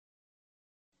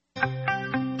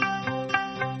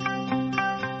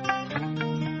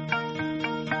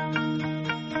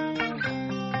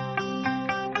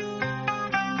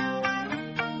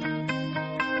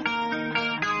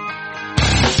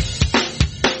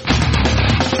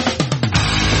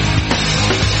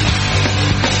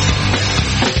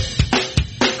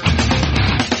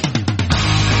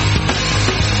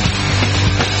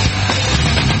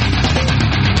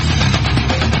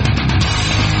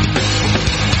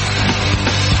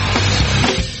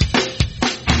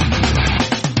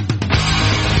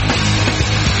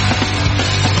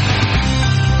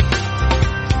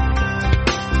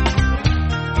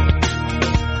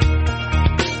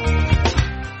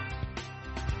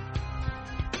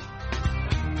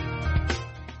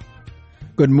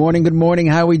Good morning, good morning.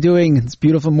 How are we doing? It's a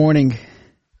beautiful morning.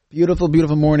 Beautiful,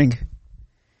 beautiful morning.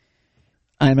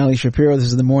 I'm Ali Shapiro. This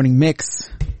is the Morning Mix.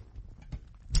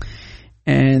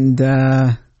 And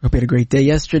hope you had a great day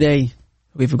yesterday. Hope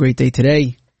we have a great day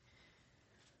today.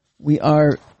 We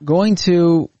are going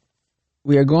to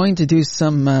do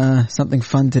something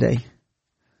fun today.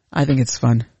 I think it's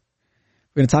fun.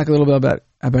 We're going to talk a little bit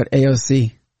about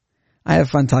AOC. I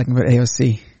have fun talking about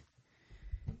AOC.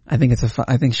 I think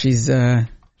she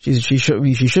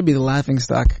should be the laughing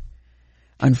stock.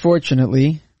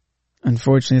 Unfortunately,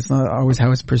 it's not always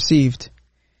how it's perceived.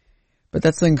 But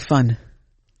that's something fun.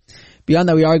 Beyond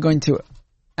that, we are going to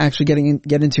actually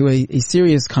get into a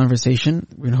serious conversation.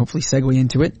 We're going to hopefully segue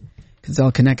into it because it's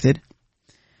all connected.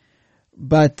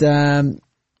 But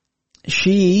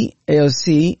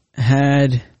AOC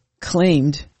had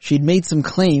claimed, she'd made some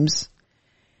claims,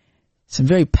 some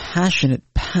very passionate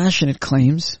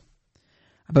claims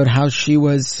about how she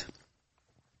was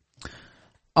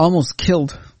almost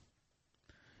killed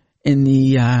in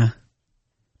the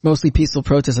mostly peaceful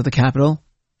protests at the Capitol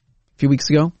a few weeks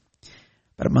ago,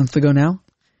 about a month ago now,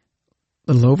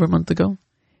 a little over a month ago.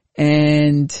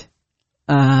 And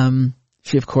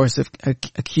she, of course,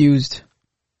 accused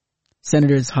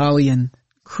Senators Hawley and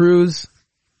Cruz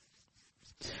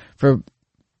for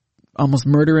almost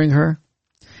murdering her.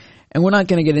 And we're not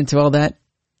going to get into all that.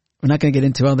 We're not going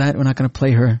to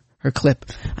play her clip.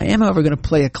 I am, however, going to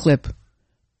play a clip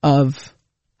of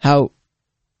how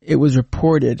it was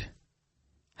reported,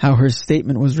 how her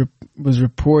statement was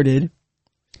reported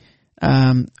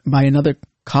by another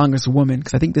congresswoman,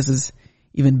 because I think this is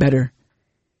even better.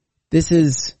 This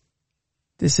is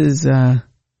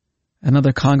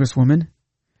another congresswoman.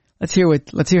 Let's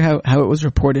hear how it was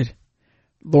reported.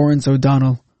 Lawrence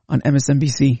O'Donnell on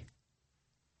MSNBC.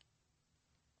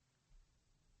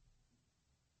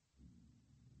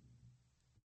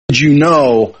 You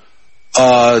know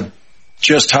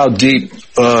just how deep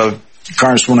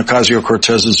Congresswoman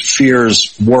Ocasio-Cortez's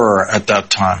fears were at that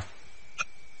time?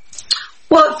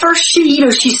 Well, at first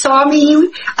she saw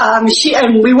me,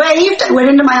 and we waved. I went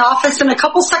into my office, and a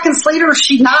couple seconds later,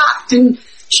 she knocked and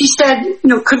she said,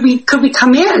 could we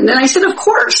come in? And I said, of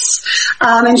course.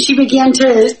 And she began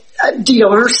to,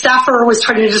 her staffer was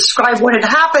trying to describe what had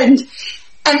happened.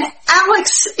 And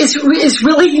Alex is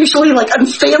really usually like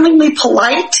unfailingly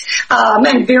polite,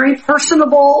 and very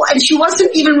personable. And she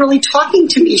wasn't even really talking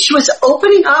to me. She was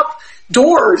opening up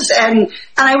doors, and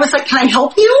I was like, can I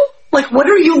help you? Like, what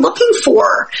are you looking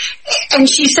for? And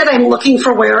she said, I'm looking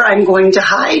for where I'm going to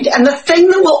hide. And the thing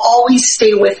that will always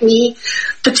stay with me,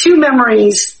 the two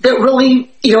memories that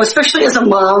really, especially as a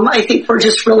mom, I think were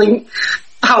just really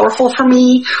powerful for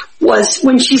me, was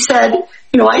when she said,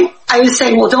 I was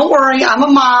saying, well, don't worry, I'm a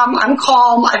mom, I'm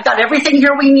calm, I've got everything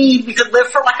here we need, we could live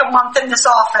for like a month in this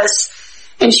office.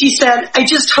 And she said, I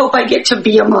just hope I get to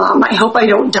be a mom, I hope I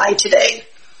don't die today.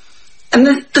 And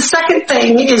the second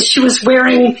thing is she was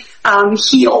wearing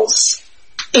heels.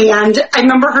 And I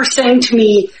remember her saying to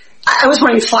me, I was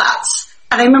wearing flats,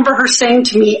 and I remember her saying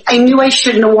to me, I knew I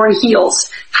shouldn't have worn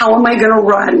heels, how am I going to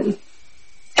run?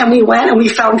 And we went and we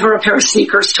found her a pair of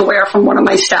sneakers to wear from one of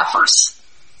my staffers,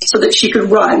 so that she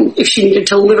could run if she needed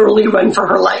to literally run for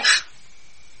her life.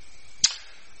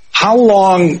 How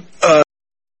long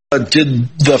did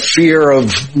the fear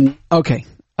of... Okay,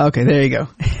 there you go.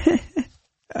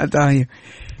 I'll tell you,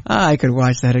 I could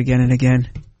watch that again and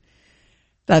again.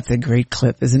 That's a great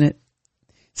clip, isn't it?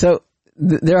 So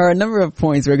there are a number of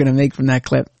points we're going to make from that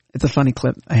clip. It's a funny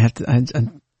clip. I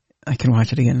can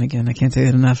watch it again and again. I can't say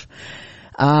that enough.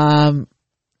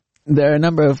 There are a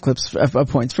number of clips of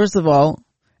points. First of all,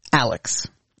 Alex.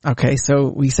 Okay,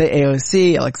 so we say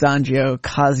AOC, Alexandria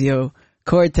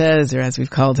Ocasio-Cortez, or as we've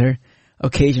called her,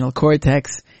 Occasional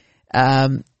Cortex.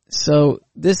 So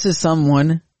this is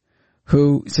someone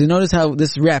who, so notice how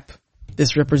this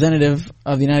representative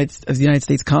of the United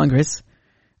States Congress,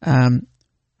 her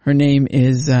name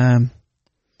is, it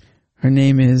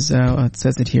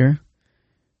says it here.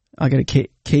 I'll get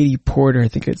it, Katie Porter. I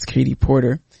think it's Katie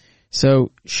Porter.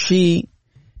 So she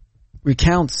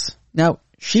recounts, now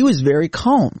she was very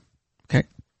calm. Okay.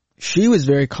 She was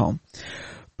very calm.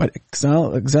 But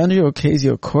Alexandria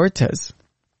Ocasio-Cortez,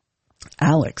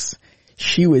 Alex,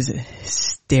 she was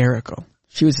hysterical.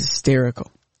 She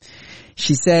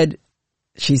said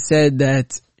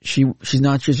that she's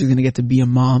not sure she's going to get to be a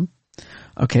mom.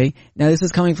 Okay. Now this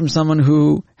is coming from someone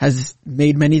who has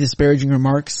made many disparaging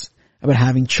remarks about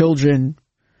having children,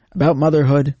 about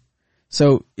motherhood.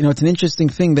 So, it's an interesting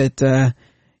thing that,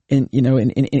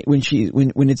 when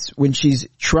she's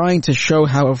trying to show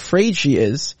how afraid she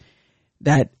is,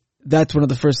 that that's one of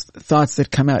the first thoughts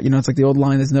that come out. You know, it's like the old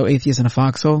line, there's no atheist in a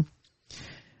foxhole.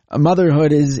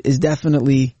 Motherhood is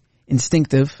definitely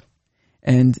instinctive,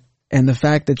 and the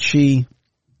fact that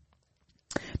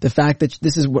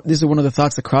this is one of the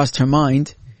thoughts that crossed her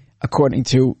mind, according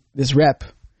to this rep,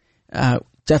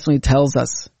 definitely tells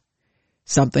us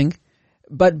something.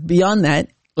 But beyond that,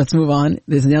 let's move on.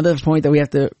 There's another point that we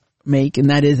have to make, and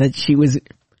that is that she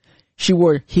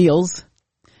wore heels,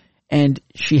 and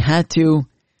she had to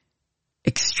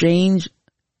exchange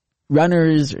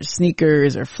runners or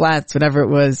sneakers or flats, whatever it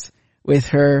was, with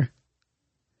her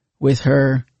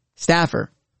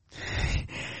staffer.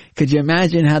 Could you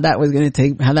imagine how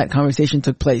that conversation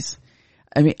took place?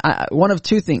 I mean, one of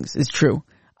two things is true.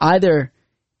 Either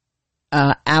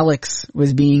Alex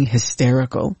was being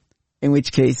hysterical, in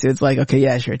which case it's like, okay,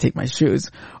 yeah, sure, take my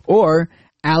shoes. Or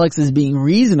Alex is being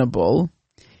reasonable,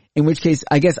 in which case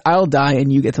I guess I'll die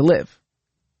and you get to live.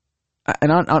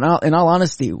 And in all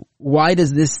honesty, why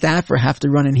does this staffer have to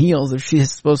run in heels if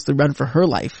she's supposed to run for her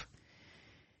life?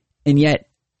 And yet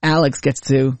Alex gets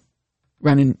to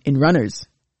run in runners,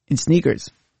 in sneakers.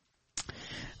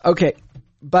 Okay,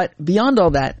 but beyond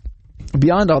all that,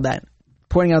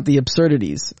 pointing out the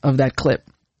absurdities of that clip,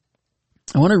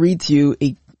 I want to read to you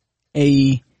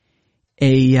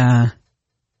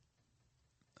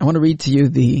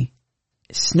the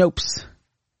Snopes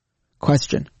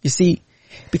question. You see,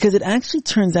 because it actually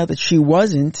turns out that she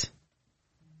wasn't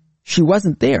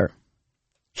there.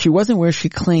 She wasn't where she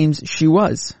claims she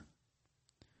was.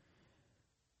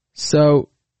 So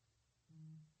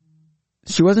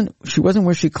she wasn't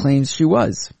where she claims she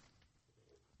was.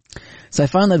 So I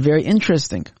found that very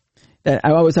interesting. That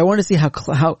I wanted to see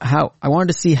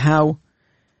how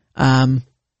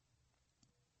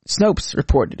Snopes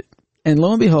reported it. And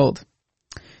lo and behold,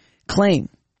 claim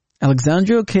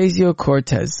Alexandria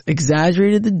Ocasio-Cortez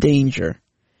exaggerated the danger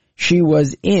she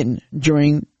was in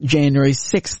during January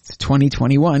 6th,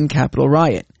 2021 Capitol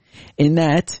riot, in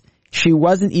that she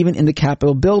wasn't even in the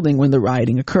Capitol building when the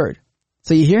rioting occurred.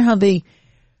 So you hear how they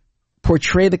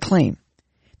portray the claim.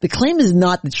 The claim is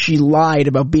not that she lied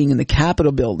about being in the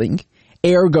Capitol building,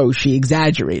 ergo she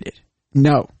exaggerated.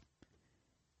 No.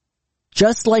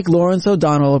 Just like Lawrence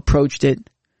O'Donnell approached it,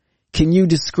 can you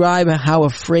describe how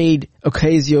afraid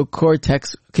Occasional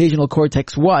Cortex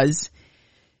was?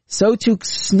 So too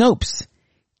Snopes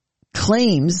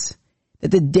claims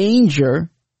that the danger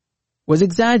was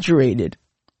exaggerated.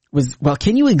 Well,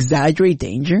 can you exaggerate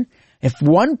danger? If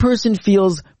one person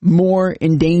feels more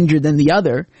in danger than the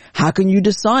other, how can you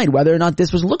decide whether or not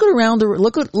this was? Look around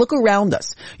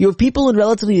us. You have people in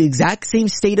relatively the exact same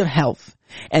state of health,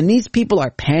 and these people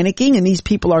are panicking and these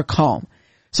people are calm.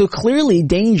 So clearly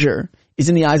danger is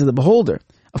in the eyes of the beholder.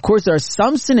 Of course, there are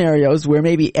some scenarios where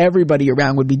maybe everybody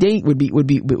around would be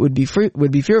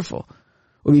fearful,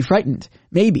 would be frightened,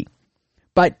 maybe.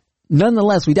 But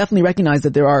nonetheless, we definitely recognize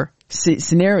that there are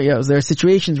scenarios, there are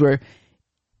situations where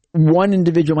one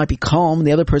individual might be calm,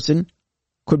 the other person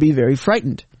could be very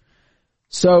frightened.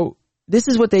 So this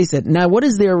is what they said. Now, what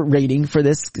is their rating for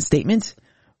this statement?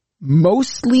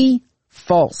 Mostly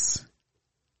false.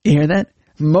 You hear that?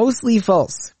 Mostly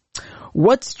false.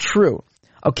 What's true?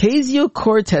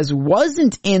 Ocasio-Cortez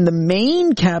wasn't in the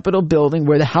main Capitol building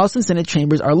where the House and Senate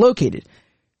chambers are located,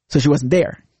 so she wasn't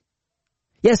there.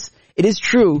 Yes, it is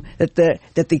true that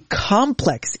the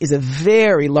complex is a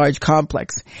very large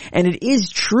complex, and it is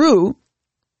true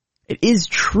that it is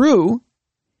true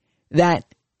that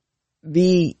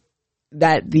it's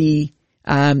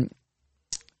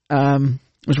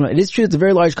a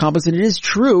very large complex, and it is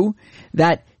true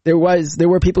that there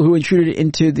were people who intruded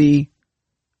into the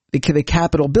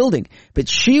Capitol building, but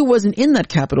she wasn't in that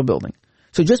Capitol building.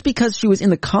 So just because she was in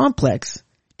the complex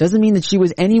doesn't mean that she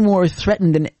was any more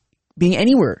threatened than being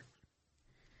anywhere.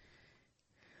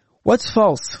 What's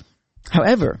false?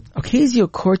 However,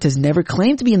 Ocasio-Cortez never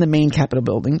claimed to be in the main Capitol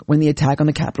building when the attack on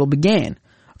the Capitol began.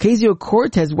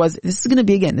 Ocasio-Cortez this is going to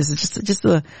be, again, this is just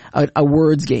a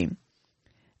words game.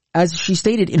 As she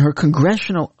stated, in her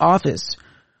congressional office,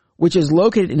 which is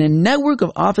located in a network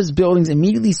of office buildings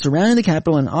immediately surrounding the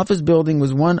Capitol, and office building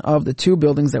was one of the two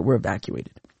buildings that were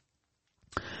evacuated.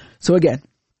 So again,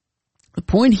 the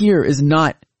point here is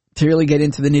not to really get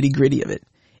into the nitty gritty of it.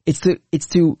 It's to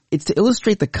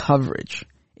illustrate the coverage.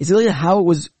 It's really how it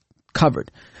was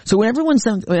covered. So whenever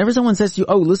someone says to you,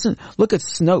 "Oh, listen, look at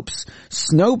Snopes.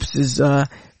 Snopes is a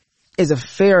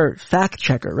fair fact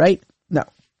checker," right? No.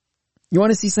 You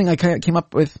want to see something I came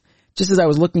up with just as I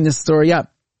was looking this story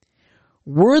up?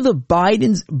 Were the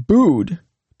Bidens booed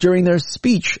during their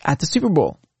speech at the Super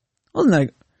Bowl? Well,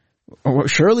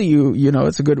 surely you know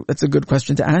it's a good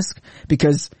question to ask,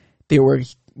 because they were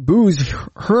boos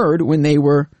heard when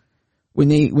the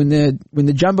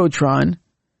Jumbotron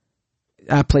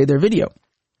played their video.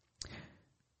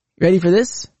 Ready for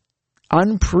this?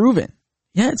 Unproven.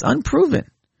 Yeah, it's unproven.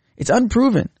 It's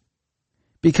unproven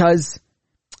because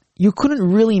you couldn't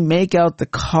really make out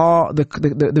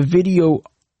the video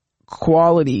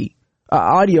quality,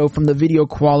 audio from the video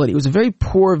quality. It was a very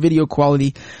poor video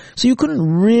quality, so you couldn't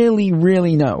really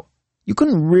know. You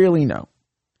couldn't really know.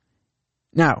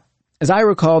 Now, as I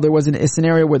recall, there was a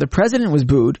scenario where the president was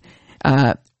booed.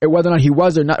 Whether or not he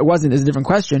was or not, it wasn't is a different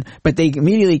question, but they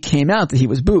immediately came out that he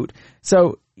was booed.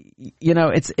 So, you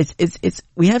know,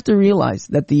 we have to realize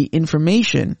that the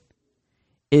information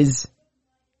is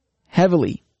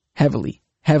heavily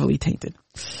tainted.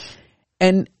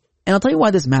 And I'll tell you why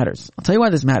this matters.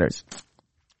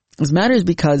 This matters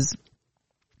because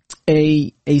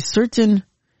a certain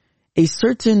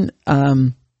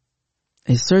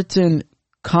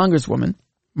Congresswoman,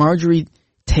 Marjorie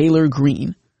Taylor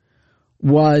Greene,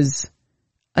 was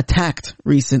attacked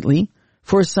recently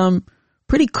for some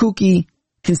pretty kooky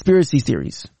conspiracy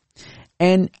theories.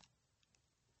 And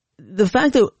the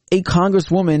fact that a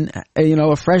congresswoman,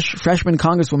 a freshman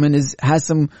congresswoman has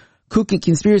some kooky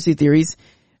conspiracy theories,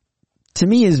 to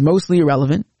me is mostly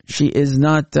irrelevant. She is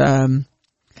not a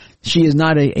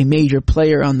major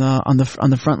player on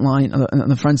the front line, on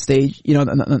the front stage,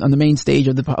 on the main stage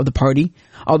of the party.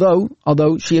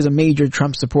 Although she is a major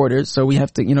Trump supporter, so we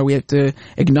have to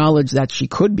acknowledge that she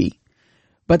could be.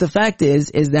 But the fact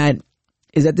is that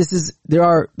there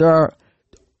are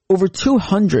over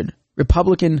 200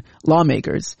 Republican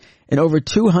lawmakers and over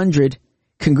 200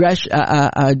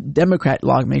 Democrat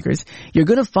lawmakers. You're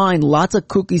going to find lots of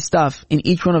kooky stuff in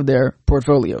each one of their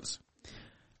portfolios.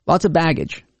 Lots of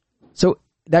baggage. So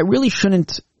that really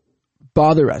shouldn't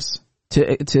bother us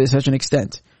to such an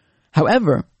extent.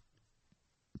 However,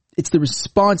 it's the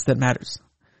response that matters.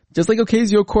 Just like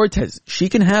Ocasio-Cortez, she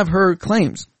can have her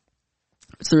claims.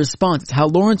 It's the response. It's how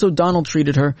Lawrence O'Donnell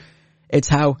treated her. It's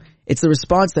the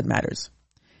response that matters.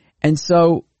 And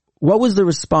so, what was the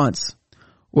response?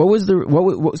 What was the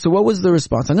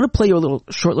response? I'm going to play you a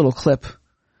short little clip.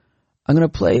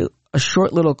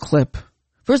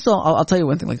 First of all, I'll tell you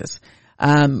one thing like this.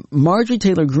 Marjorie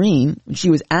Taylor Greene, when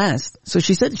she was asked, so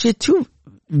she said she had two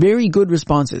very good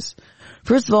responses.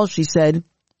 First of all, she said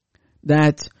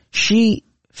that she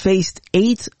faced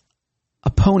 8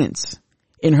 opponents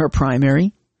in her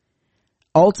primary,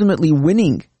 ultimately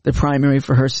winning the primary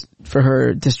for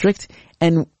her district,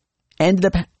 and ended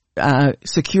up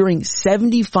securing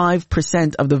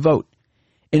 75% of the vote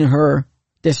in her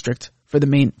district for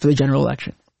the general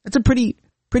election. That's a pretty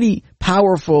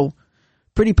powerful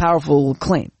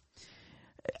claim.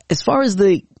 As far as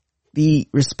the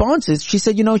responses, she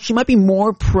said, she might be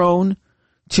more prone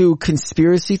to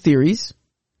conspiracy theories.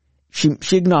 She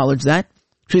acknowledged that.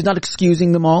 She's not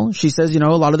excusing them all. She says, a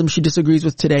lot of them she disagrees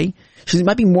with today. She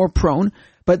might be more prone,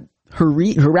 but her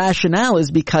rationale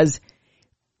is because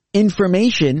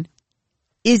information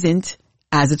isn't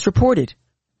as it's reported.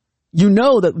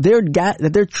 That they're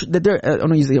I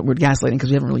don't use the word gaslighting because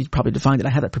we haven't really probably defined it. I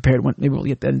had that prepared one. Maybe we'll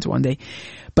get that into one day.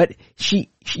 But we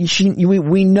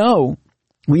know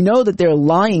that they're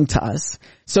lying to us.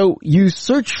 So you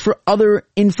search for other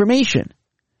information.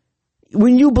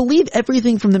 When you believe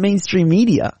everything from the mainstream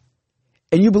media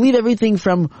and you believe everything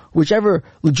from whichever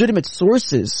legitimate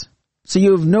sources, so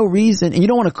you have no reason and you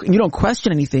don't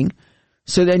question anything.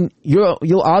 So then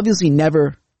you'll obviously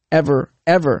never, ever,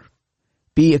 ever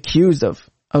be accused of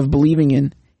believing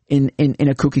in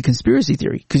a kooky conspiracy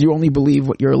theory because you only believe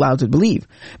what you're allowed to believe.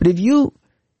 But if you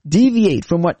deviate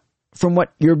from what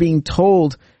you're being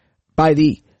told by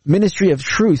the Ministry of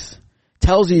Truth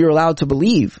tells you you're allowed to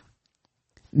believe,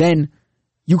 then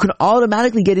you can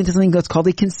automatically get into something that's called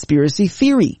a conspiracy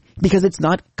theory because it's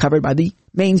not covered by the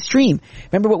mainstream.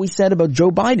 Remember what we said about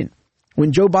Joe Biden.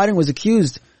 When Joe Biden was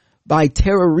accused by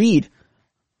Tara Reid,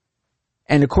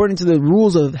 and according to the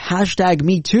rules of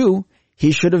 #MeToo,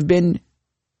 he should have been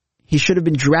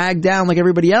dragged down like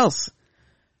everybody else.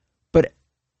 But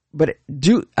Dan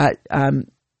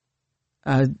Baquet,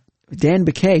 I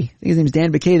think his name is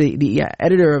Dan Baquet, the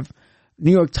editor of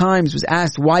New York Times, was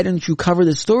asked, why didn't you cover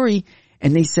the story?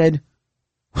 And they said,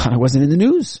 well, it wasn't in the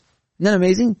news. Isn't that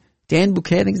amazing? Dan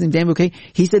Baquet, I think his name is Dan Baquet,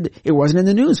 he said it wasn't in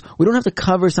the news. We don't have to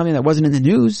cover something that wasn't in the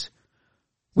news.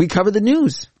 We cover the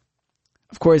news.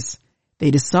 Of course, they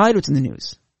decide what's in the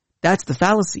news. That's the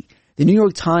fallacy. The New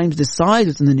York Times decides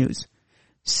what's in the news.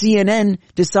 CNN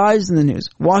decides what's in the news.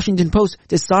 Washington Post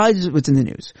decides what's in the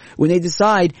news. When they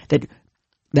decide that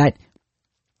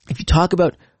if you talk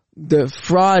about the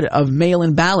fraud of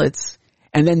mail-in ballots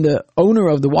and then the owner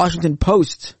of the Washington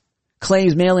Post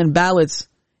claims mail-in ballots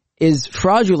is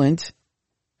fraudulent,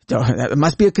 that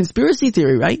must be a conspiracy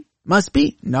theory, right? Must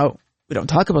be. No, we don't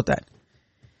talk about that.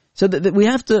 So that we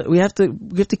have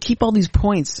to keep all these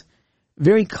points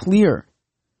very clear.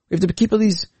 We have to keep all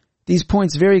these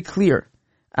points very clear.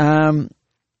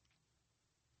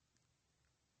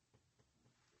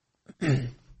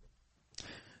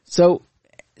 So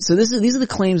these are the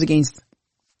claims against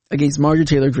Marjorie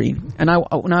Taylor Greene, and I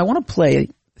want to play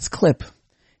this clip.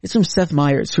 It's from Seth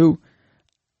Meyers, who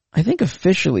I think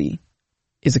officially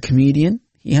is a comedian.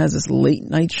 He has this late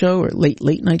night show,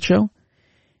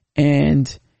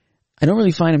 and I don't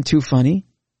really find him too funny,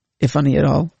 if funny at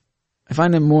all. I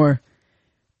find him more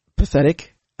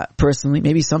pathetic, personally.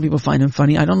 Maybe some people find him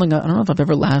funny. I don't know if I've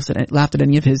ever laughed at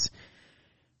any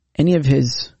of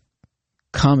his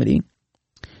comedy.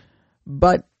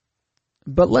 But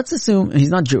let's assume he's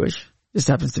not Jewish. This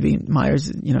happens to be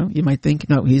Myers. You might think,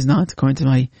 no, he's not, according to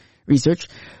my research.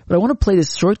 But I want to play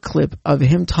this short clip of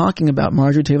him talking about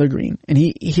Marjorie Taylor Greene. And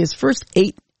his first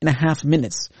 8.5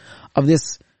 minutes of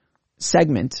this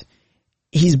segment,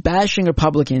 he's bashing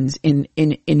Republicans in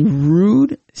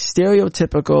rude,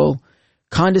 stereotypical,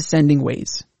 condescending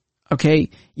ways. Okay?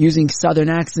 Using Southern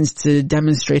accents to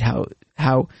demonstrate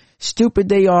how stupid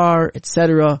they are,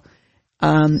 etc.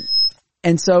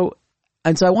 And so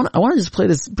I want to just play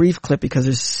this brief clip because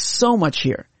there's so much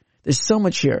here. There's so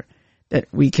much here that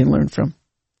we can learn from.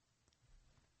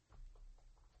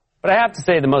 But I have to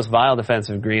say the most vile defense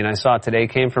of Greene I saw today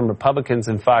came from Republicans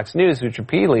in Fox News, which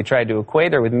repeatedly tried to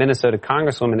equate her with Minnesota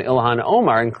Congresswoman Ilhan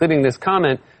Omar, including this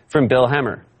comment from Bill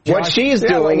Hemmer. What she's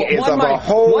doing is of a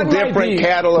whole different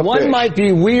kettle of fish. One might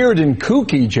be weird and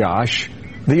kooky, Josh.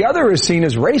 The other is seen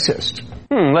as racist.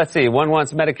 Let's see. One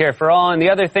wants Medicare for all, and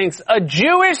the other thinks a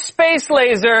Jewish space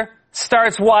laser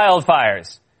starts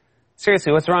wildfires.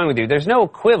 Seriously, what's wrong with you? There's no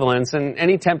equivalence, and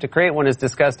any attempt to create one is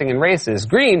disgusting and racist.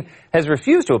 Greene has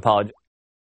refused to apologize.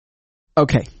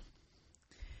 Okay.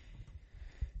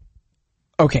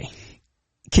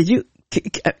 Could you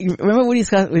remember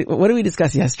what did we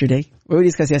discuss yesterday? What did we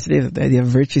discuss yesterday? The idea of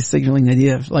virtue signaling, the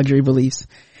idea of luxury beliefs.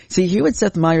 See, hear what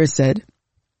Seth Meyers said.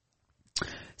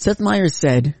 Seth Meyers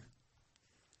said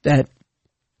that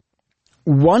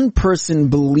one person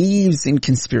believes in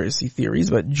conspiracy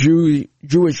theories, but Jewish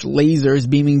lasers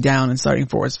beaming down and starting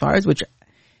forest fires, which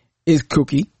is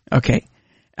kooky. Okay.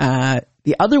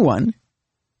 The other one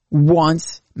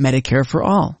wants Medicare for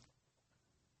all.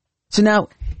 So now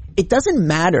it doesn't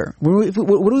matter. What do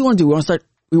we want to do?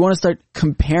 We want to start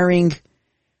comparing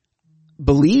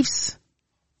beliefs.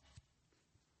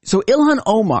 So Ilhan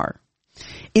Omar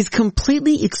is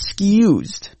completely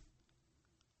excused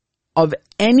of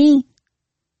any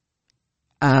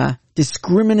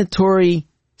discriminatory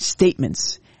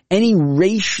statements, any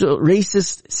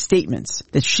racist statements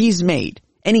that she's made,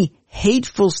 any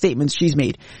hateful statements she's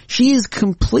made. She is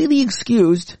completely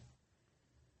excused.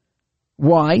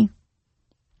 Why?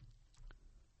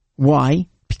 Why?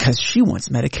 Because she wants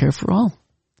Medicare for all.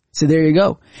 So there you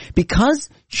go. Because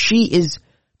she is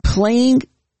playing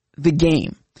the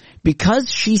game,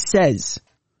 because she says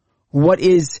what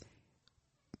is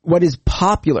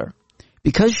popular,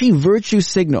 because she virtue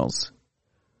signals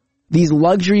these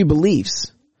luxury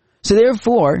beliefs. So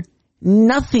therefore,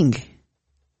 nothing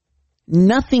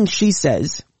she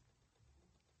says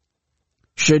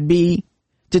should be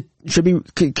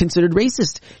considered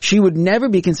racist. She would never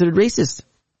be considered racist.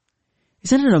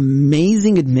 Isn't that an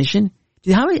amazing admission?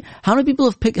 How many people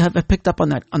have picked up on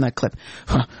that clip?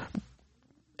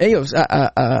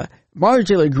 Marjorie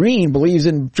Taylor Greene believes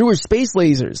in Jewish space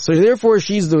lasers, so therefore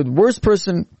she's the worst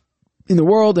person in the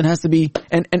world and has to be.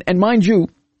 And mind you,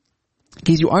 in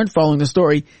case you aren't following the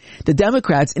story, the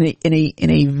Democrats in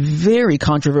a very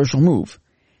controversial move,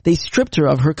 they stripped her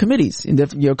of her committees.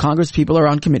 Congress people are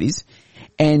on committees,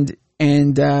 and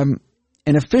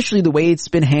officially the way it's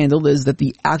been handled is that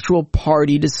the actual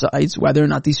party decides whether or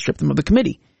not they strip them of the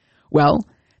committee. Well,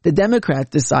 the Democrats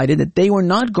decided that they were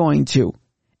not going to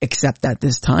accept that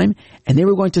this time, and they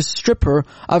were going to strip her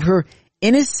of her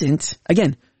innocent,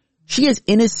 again, she has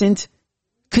innocent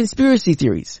conspiracy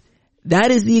theories.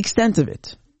 That is the extent of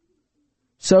it.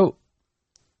 So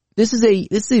this is a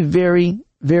very,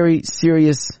 very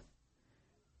serious,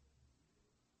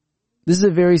 thing.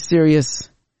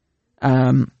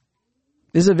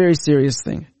 It's a very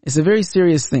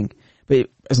serious thing. But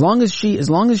as long as she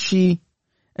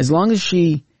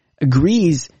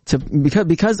agrees to,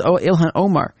 because Ilhan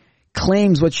Omar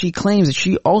claims what she claims,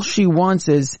 that all she wants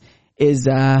is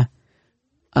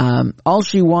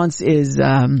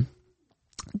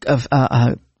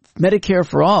Medicare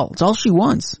for all. It's all she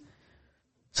wants.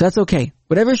 So that's okay.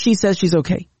 Whatever she says, she's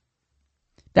okay.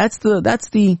 That's the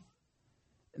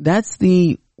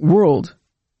world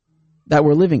that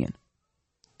we're living in.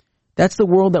 That's the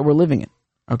world that we're living in.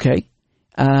 Okay?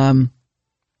 This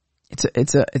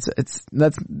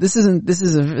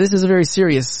is a very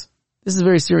serious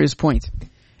point.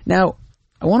 Now,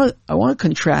 I want to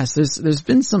contrast. There's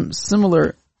been some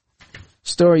similar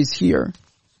stories here.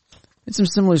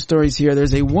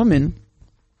 There's a woman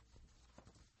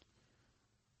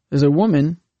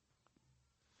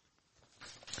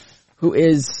who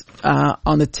is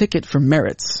on the ticket for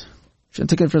Meretz.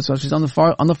 She's on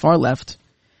the far left.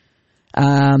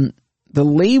 The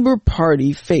Labor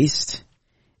Party faced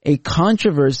a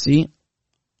controversy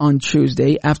on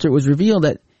Tuesday after it was revealed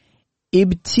that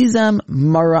Ibtizam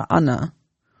Mara'ana,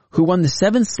 who won the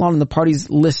 7th slot on the party's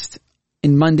list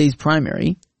in Monday's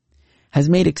primary, has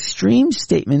made extreme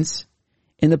statements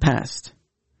in the past.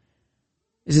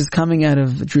 This is coming out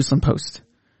of the Jerusalem Post.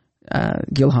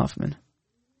 Gil Hoffman.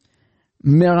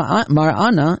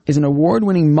 Mara'ana is an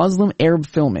award-winning Muslim Arab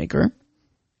filmmaker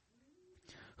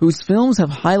whose films have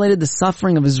highlighted the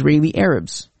suffering of Israeli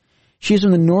Arabs. She is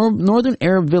from the northern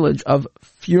Arab village of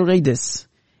Fureidis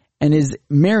and is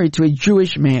married to a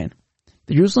Jewish man.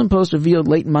 The Jerusalem Post revealed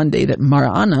late Monday that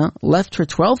Mara'ana left her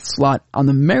 12th slot on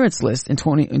the Meretz list in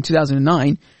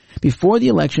 2009 before the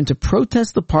election to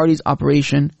protest the party's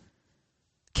Operation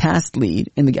Cast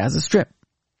Lead in the Gaza Strip.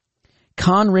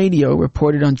 Khan Radio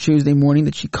reported on Tuesday morning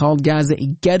that she called Gaza a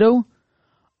ghetto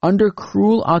under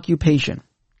cruel occupation.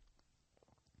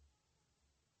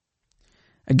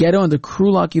 A ghetto under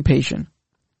cruel occupation.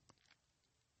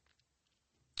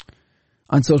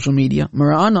 On social media,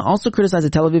 Mara'ana also criticized the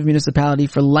Tel Aviv municipality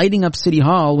for lighting up City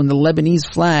Hall with the Lebanese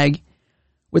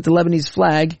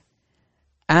flag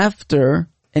after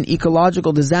an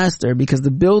ecological disaster because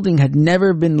the building had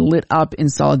never been lit up in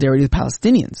solidarity with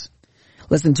Palestinians.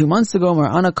 Less than 2 months ago,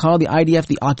 Mara'ana called the IDF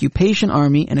the occupation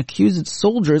army and accused its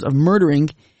soldiers of murdering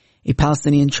a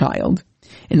Palestinian child.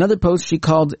 In another post, she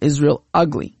called Israel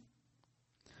ugly.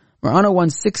 Mara'ana won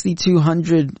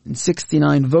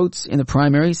 6,269 votes in the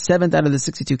primary, 7th out of the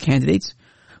 62 candidates,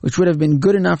 which would have been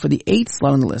good enough for the 8th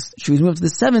slot on the list. She was moved to the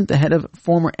 7th ahead of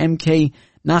former MK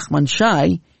Nachman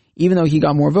Shai, even though he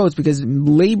got more votes, because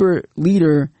Labor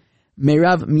leader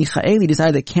Merav Michaeli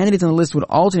decided that candidates on the list would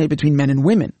alternate between men and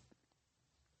women.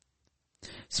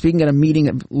 Speaking at a meeting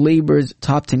of Labor's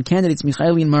top 10 candidates,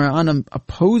 Michaeli and Mara'ana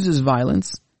opposes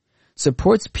violence,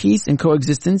 supports peace and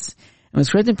coexistence, and was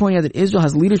correct in pointing out that Israel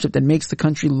has leadership that makes the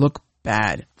country look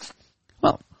bad.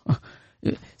 Well,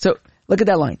 so look at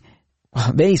that line.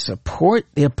 They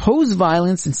oppose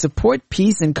violence and support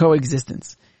peace and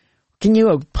coexistence. Can you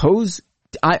oppose?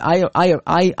 I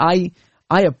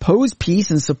oppose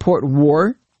peace and support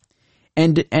war,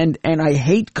 and I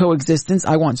hate coexistence.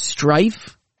 I want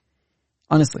strife.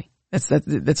 Honestly, that's what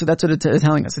it's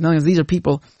telling us. It's telling us these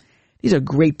are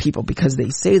great people because they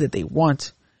say that they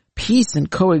want peace and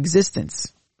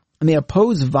coexistence, and they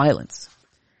oppose violence.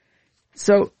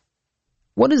 So,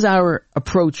 what is our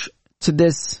approach to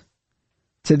this?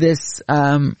 What is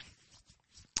our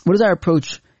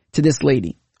approach to this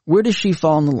lady? Where does she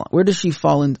fall where does she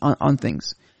fall on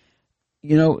things?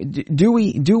 You know, do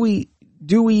we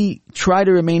try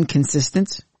to remain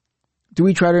consistent? Do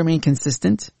we try to remain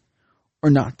consistent or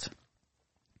not?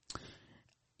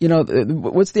 You know,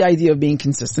 what's the idea of being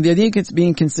consistent? The idea of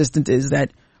being consistent is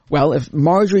that, well, if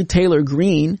Marjorie Taylor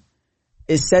Greene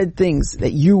has said things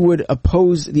that you would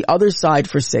oppose the other side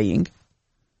for saying,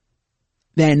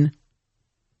 then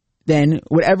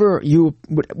whatever you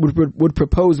would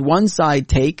propose one side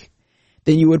take,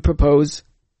 then you would propose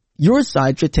your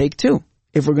side should take too,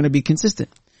 if we're going to be consistent.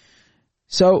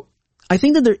 So I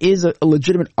think that there is a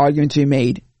legitimate argument to be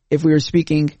made if we are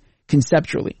speaking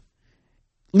conceptually.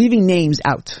 Leaving names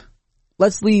out.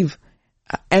 Let's leave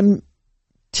MTG.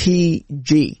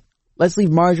 Let's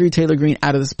leave Marjorie Taylor Greene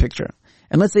out of this picture.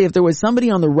 And let's say if there was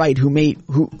somebody on the right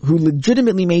who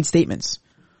legitimately made statements,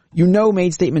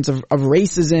 made statements of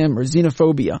racism or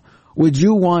xenophobia, would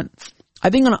you want, I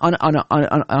think on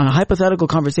a hypothetical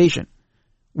conversation,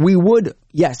 we would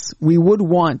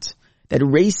want that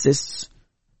racists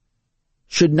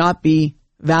should not be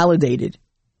validated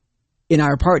in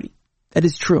our party. That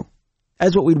is true. That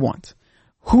is what we'd want.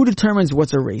 Who determines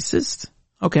what's a racist?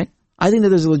 Okay. I think that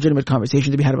there's a legitimate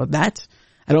conversation to be had about that.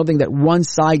 I don't think that one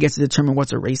side gets to determine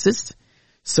what's a racist.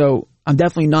 So I'm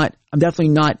definitely not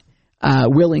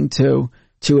willing to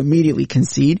immediately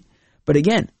concede. But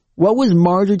again, what was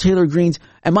Marjorie Taylor Greene's,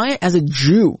 do I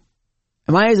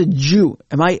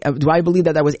believe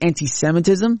that was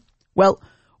anti-Semitism? Well,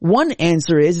 One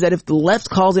answer is that if the left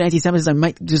calls it anti-Semitism, I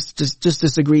might just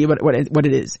disagree about what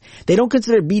it is. They don't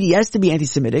consider BDS to be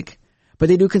anti-Semitic, but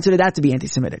they do consider that to be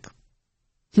anti-Semitic.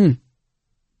 Is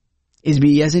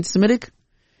BDS anti-Semitic?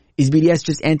 Is BDS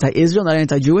just anti-Israel, not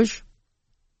anti-Jewish?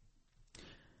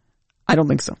 I don't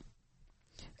think so.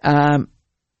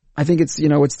 I think it's,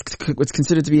 what's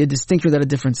considered to be a distinction without a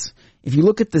difference. If you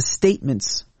look at the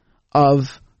statements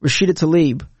of Rashida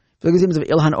Tlaib, if you look at the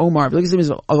statements of Ilhan Omar, if you look at the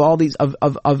statements of all these,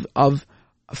 of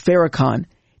Farrakhan,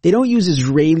 they don't use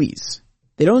Israelis.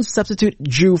 They don't substitute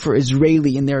Jew for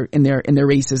Israeli in their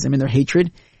racism, in their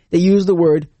hatred. They use the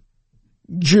word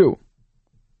Jew.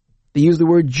 They use the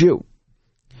word Jew.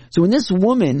 So when this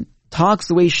woman talks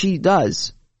the way she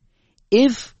does, I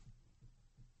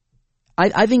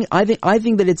think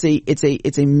that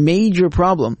it's a major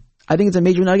problem. I think it's a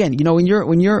major, now again, when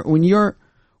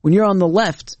you're on the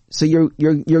left, so you're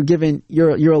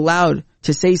allowed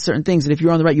to say certain things that if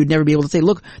you're on the right, you'd never be able to say.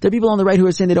 Look, there are people on the right who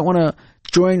are saying they don't want to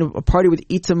join a party with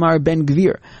Itamar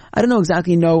Ben-Gvir. I don't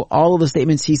exactly know all of the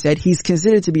statements he said. He's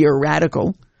considered to be a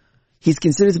radical. Is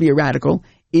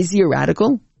he a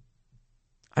radical?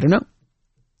 I don't know.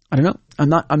 I'm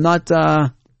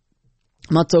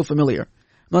not so familiar.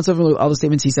 I'm not so familiar with all the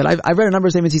statements he said. I've read a number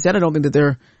of statements he said. I think that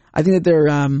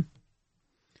they're,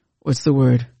 what's the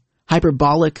word?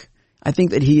 Hyperbolic. I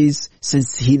think that he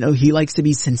likes to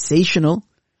be sensational.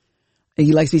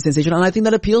 And I think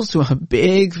that appeals to a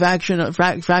big fraction of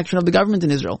the government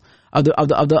in Israel, of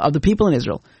the people in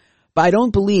Israel. But I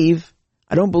don't believe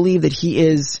that he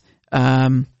is,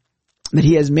 that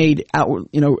he has made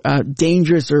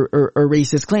dangerous or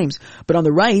racist claims. But on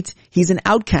the right, he's an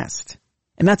outcast.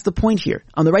 And that's the point here.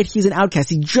 On the right, he's an outcast.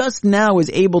 He just now is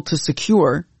able to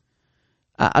secure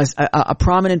a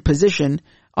prominent position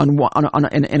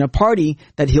in a party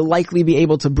that he'll likely be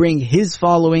able to bring his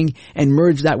following and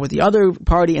merge that with the other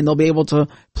party, and they'll be able to,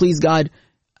 please God,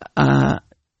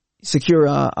 secure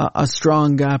a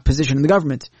strong position in the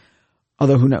government.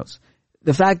 Although who knows?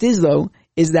 The fact is, though,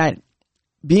 is that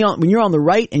when you're on the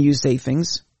right and you say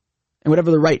things, and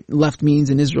whatever the right and left means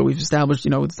in Israel, we've established,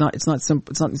 it's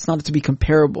not to be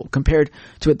compared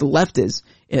to what the left is,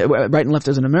 right and left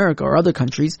is in America or other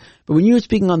countries. But when you're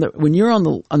when you're on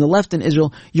the left in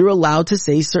Israel, you're allowed to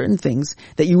say certain things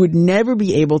that you would never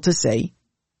be able to say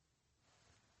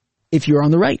if you're on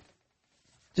the right.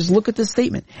 Just look at this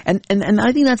statement. And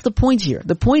I think that's the point here.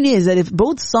 The point is that if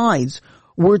both sides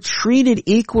were treated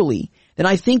equally, then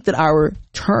I think that our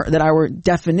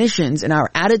definitions and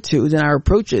our attitudes and our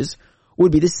approaches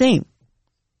would be the same.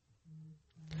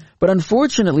 But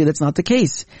unfortunately, that's not the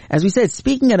case. As we said,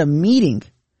 speaking at a meeting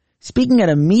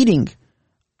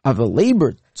of a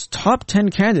Labor's top 10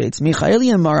 candidates,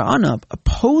 Michaeli and Mar'ana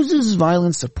opposes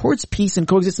violence, supports peace and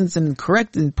coexistence, and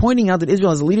pointing out that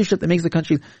Israel has a leadership that makes the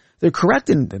country, they're correct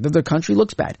and the country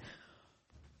looks bad.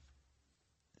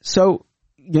 So,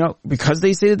 because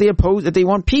they say that they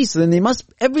want peace, then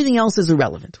everything else is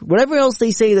irrelevant. Whatever else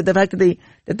they say, that the fact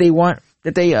that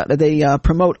they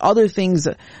promote other things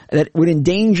that would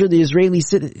endanger the Israeli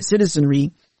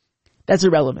citizenry, that's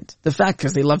irrelevant. The fact,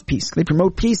 because they love peace. They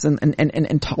promote peace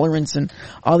and tolerance and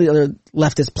all the other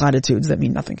leftist platitudes that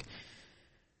mean nothing.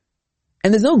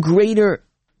 And there's no greater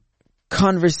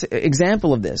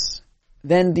example of this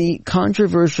than the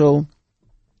controversial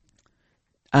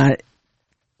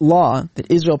law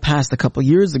that Israel passed a couple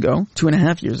years ago,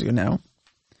 2.5 years ago now,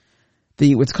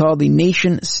 what's called the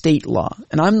nation-state law.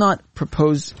 And I'm not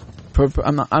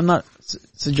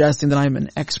suggesting that I'm an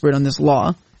expert on this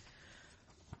law,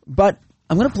 but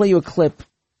I'm going to play you a clip,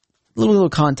 a little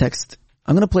context.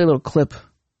 I'm going to play a little clip.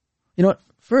 You know what?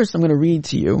 First, I'm going to read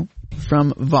to you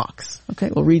from Vox. Okay,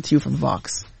 we'll read to you from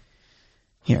Vox.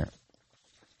 Here,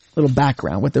 a little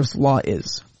background, what this law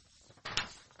is.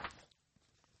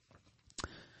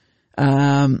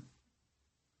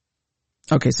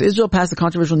 Okay, so Israel passed a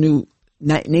controversial new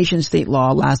nation-state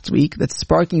law last week that's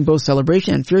sparking both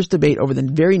celebration and fierce debate over the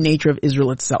very nature of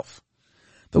Israel itself.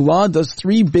 The law does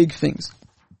 3 big things.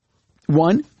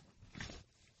 1,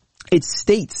 it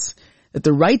states that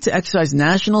the right to exercise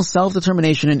national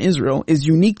self-determination in Israel is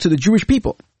unique to the Jewish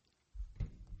people.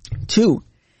 2,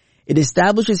 it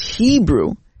establishes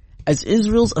Hebrew as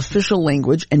Israel's official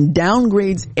language and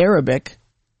downgrades Arabic,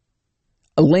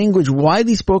 a language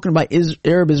widely spoken by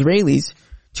Arab Israelis,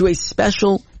 to a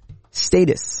special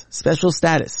status.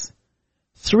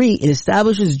 3, it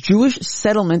establishes Jewish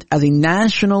settlement as a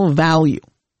national value.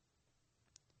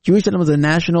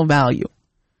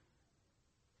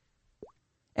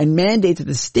 And mandates that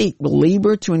the state will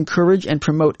labor to encourage and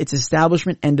promote its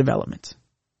establishment and development.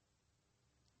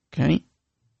 Okay?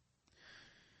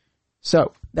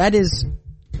 So, that is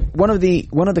one of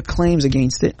the claims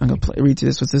against it, I'm going to read to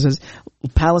this, what it says,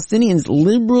 Palestinians,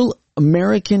 liberal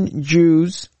American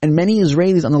Jews, and many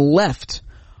Israelis on the left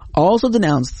also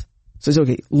denounced, so it's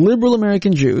okay, liberal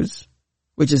American Jews,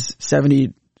 which is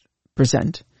 70%,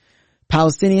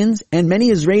 Palestinians, and many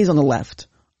Israelis on the left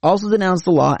also denounced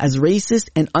the law as racist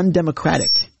and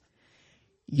undemocratic.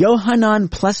 Yohanan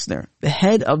Plessner, the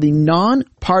head of the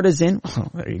non-partisan,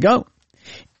 there you go,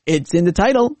 it's in the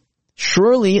title,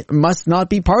 surely it must not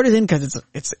be partisan because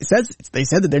they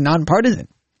said that they're non-partisan.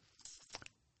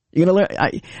 You're gonna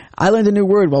learn. I learned a new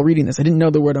word while reading this. I didn't know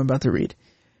the word I'm about to read.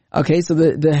 Okay, so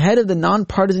the head of the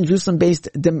non-partisan Jerusalem-based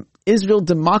Israel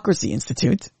Democracy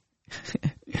Institute.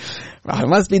 Well, it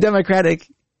must be democratic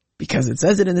because it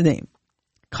says it in the name.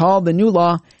 Called the new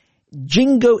law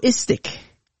jingoistic.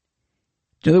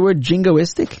 Do you know the word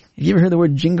jingoistic? Have you ever heard the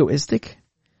word jingoistic?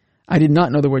 I did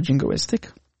not know the word jingoistic.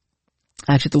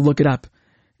 I actually had to look it up.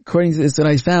 According to this that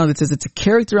I found, it says it's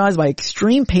characterized by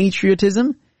extreme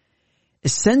patriotism,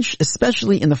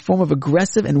 especially in the form of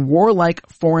aggressive and warlike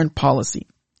foreign policy.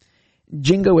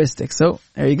 Jingoistic. So,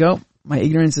 there you go. My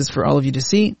ignorance is for all of you to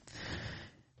see.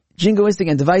 Jingoistic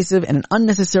and divisive and an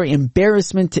unnecessary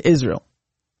embarrassment to Israel.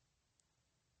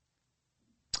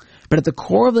 But at the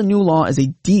core of the new law is a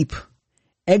deep,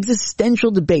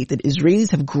 existential debate that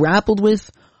Israelis have grappled with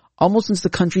almost since the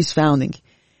country's founding.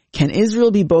 Can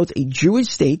Israel be both a Jewish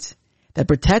state that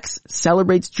protects,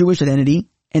 celebrates Jewish identity,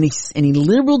 and a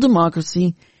liberal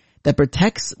democracy that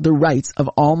protects the rights of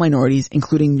all minorities,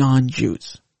 including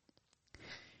non-Jews?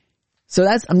 So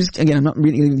I'm not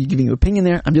giving you opinion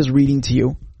there. I'm just reading to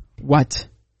you what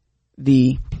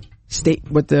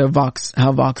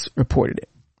how Vox reported it.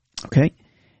 Okay?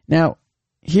 Now,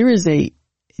 here is a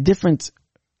different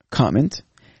comment.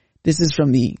 This is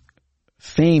from the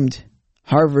famed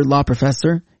Harvard law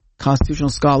professor, constitutional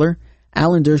scholar,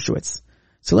 Alan Dershowitz.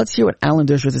 So let's hear what Alan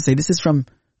Dershowitz has to say. This is from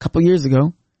a couple years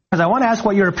ago. I want to ask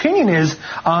what your opinion is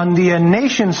on the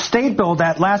nation-state bill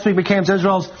that last week became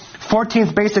Israel's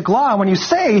 14th basic law. When you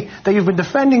say that you've been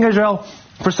defending Israel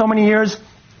for so many years,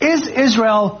 is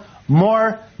Israel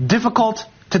more difficult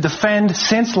to defend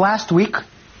since last week?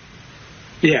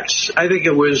 Yes, I think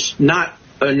it was not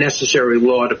a necessary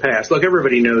law to pass. Look,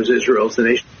 everybody knows Israel is the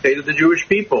nation-state of the Jewish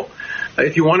people.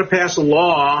 If you want to pass a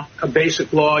law, a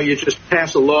basic law, you just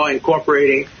pass a law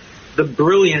incorporating the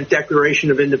brilliant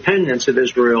Declaration of Independence of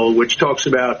Israel, which talks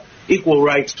about equal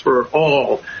rights for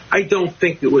all. I don't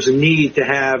think there was a need to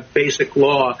have basic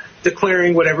law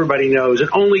declaring what everybody knows. It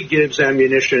only gives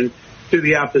ammunition to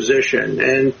the opposition.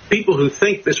 And people who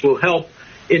think this will help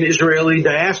in Israeli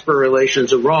diaspora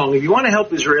relations are wrong. If you want to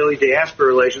help Israeli diaspora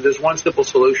relations, there's one simple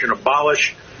solution: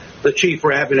 abolish the chief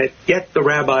rabbinate, get the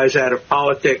rabbis out of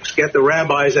politics, get the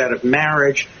rabbis out of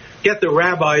marriage, get the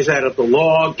rabbis out of the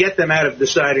law, get them out of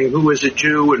deciding who is a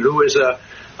Jew and who is a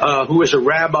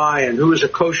rabbi and who is a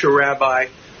kosher rabbi.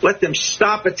 Let them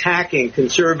stop attacking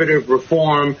conservative,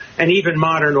 reform, and even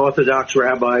modern Orthodox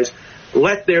rabbis.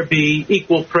 Let there be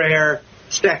equal prayer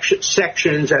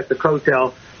sections at the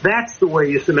Kotel. That's the way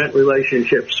you cement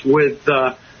relationships with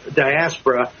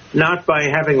diaspora, not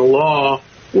by having a law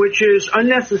which is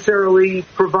unnecessarily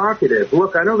provocative.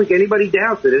 Look, I don't think anybody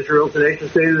doubts that Israel is the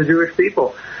nation-state of the Jewish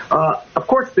people. Of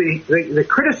course, the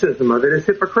criticism of it is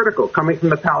hypocritical, coming from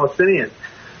the Palestinians.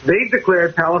 They've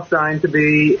declared Palestine to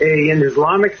be an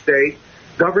Islamic state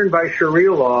governed by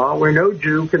Sharia law, where no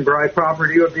Jew can buy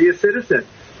property or be a citizen.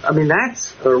 I mean,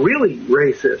 that's really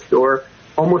racist. Or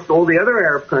almost all the other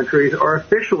Arab countries are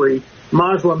officially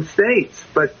Muslim states.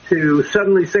 But to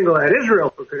suddenly single out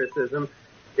Israel for criticism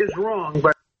is wrong.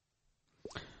 But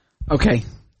Okay,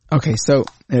 so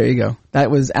there you go.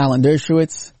 That was Alan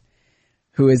Dershowitz,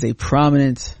 who is a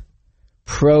prominent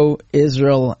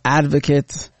pro-Israel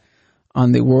advocate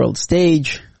on the world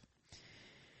stage.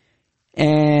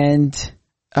 And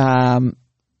so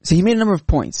he made a number of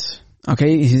points.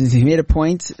 Okay, he made a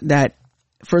point that,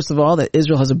 first of all, that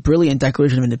Israel has a brilliant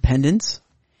Declaration of Independence,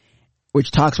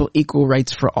 which talks about equal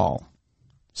rights for all.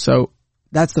 So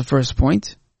that's the first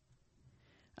point.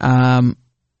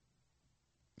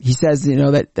 He says,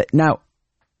 that now,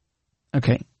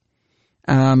 okay.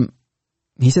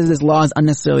 He says this law is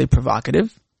unnecessarily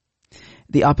provocative.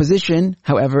 The opposition,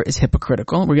 however, is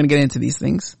hypocritical. We're going to get into these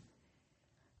things.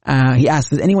 He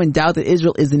asks, does anyone doubt that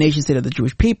Israel is the nation state of the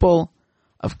Jewish people?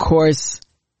 Of course.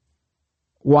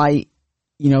 Why,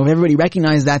 if everybody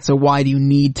recognizes that, so why do you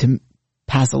need to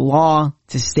pass a law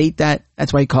to state that?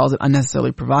 That's why he calls it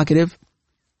unnecessarily provocative.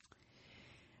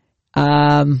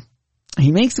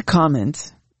 He makes a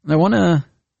comment. I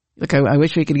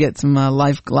wish we could get some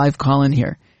live call in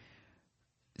here.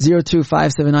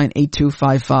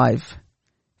 025798255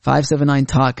 579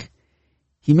 Talk.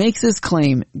 He makes this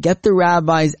claim, get the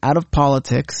rabbis out of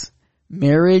politics,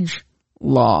 marriage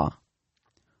law.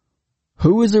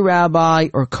 Who is a rabbi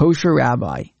or kosher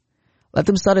rabbi? Let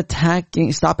them stop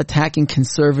attacking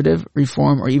conservative,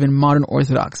 reform, or even modern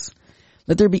Orthodox.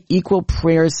 Let there be equal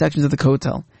prayer sections of the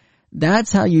Kotel.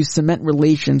 That's how you cement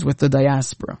relations with the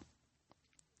diaspora.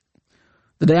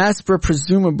 The diaspora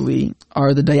presumably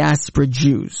are the diaspora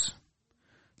Jews.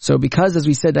 So because, as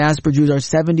we said, diaspora Jews are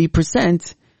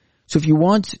 70%, so if you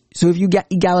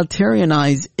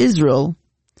egalitarianize Israel,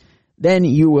 then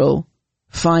you will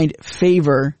find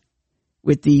favor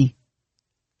with the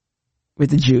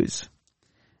Jews.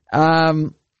 I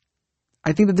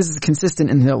think that this is consistent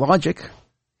in their logic.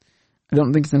 I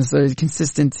don't think it's necessarily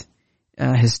consistent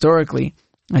historically.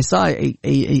 I saw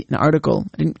an article.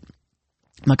 I'm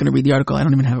not going to read the article. I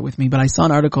don't even have it with me. But I saw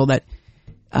an article that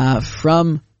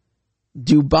from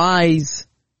since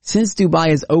Dubai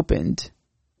has opened,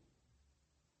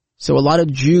 so a lot of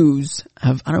Jews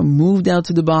have, moved out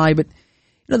to Dubai. But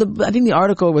I think the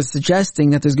article was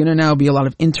suggesting that there's going to now be a lot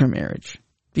of intermarriage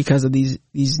because of these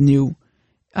new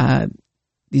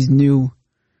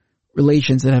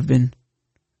relations that have been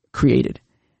created.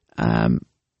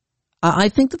 I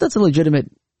think that that's a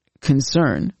legitimate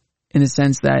concern in the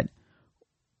sense that,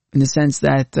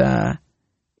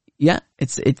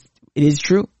 it is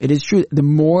true. It is true. The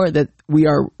more that we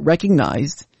are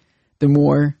recognized, the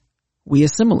more we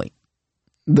assimilate.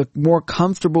 The more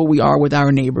comfortable we are with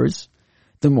our neighbors,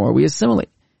 the more we assimilate.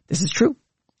 This is true,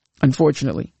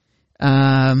 unfortunately.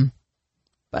 But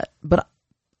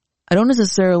I don't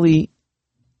necessarily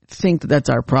think that that's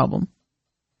our problem.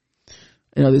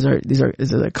 These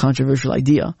are a controversial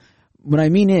idea. What I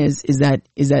mean is that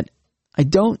I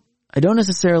don't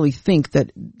necessarily think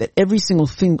that every single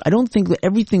thing, I don't think that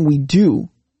everything we do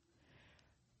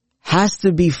has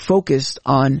to be focused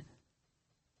on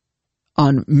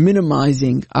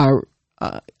minimizing our,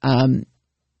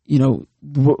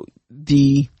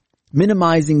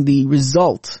 minimizing the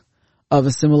result of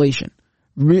assimilation,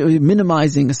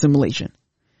 minimizing assimilation.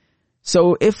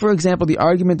 So if, for example, the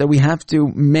argument that we have to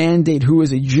mandate who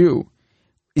is a Jew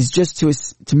is just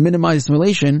to minimize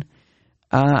assimilation,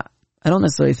 I don't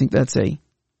necessarily think that's a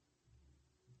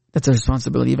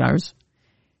responsibility of ours.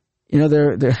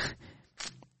 They're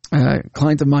a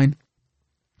client of mine,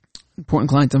 important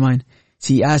client of mine.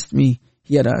 So he asked me,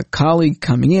 he had a colleague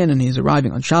coming in and he's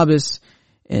arriving on Shabbos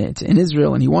in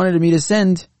Israel, and he wanted me to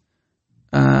send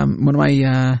one of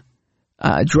my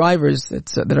drivers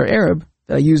that are Arab,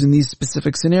 that I use in these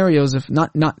specific scenarios. If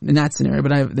not in that scenario,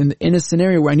 but in a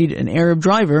scenario where I need an Arab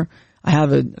driver, I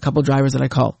have a couple drivers that I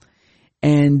call.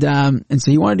 And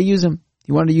so he wanted to use him.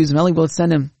 I'm like, well, let's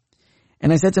send him.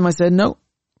 And I said to him, no.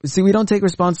 See, we don't take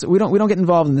we don't get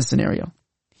involved in this scenario.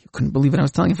 He couldn't believe what I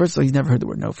was telling him. First of all, he's never heard the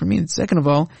word no from me. And second of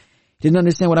all, he didn't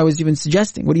understand what I was even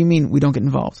suggesting. What do you mean we don't get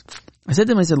involved? I said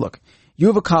to him, look, you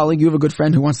have a colleague, you have a good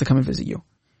friend who wants to come and visit you.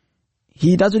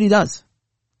 He does what he does.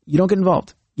 You don't get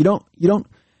involved. You don't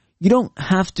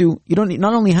have to,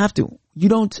 not only have to, you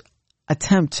don't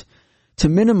attempt to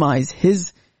minimize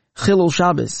his Chilul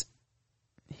Shabbos,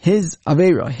 his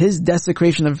Aveira, his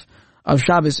desecration of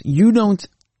Shabbos.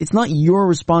 It's not your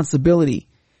responsibility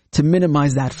to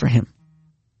minimize that for him.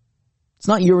 It's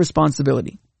not your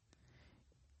responsibility.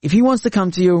 If he wants to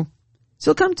come to you,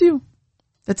 he'll come to you.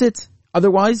 That's it.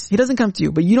 Otherwise, he doesn't come to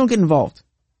you, but you don't get involved.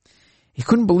 He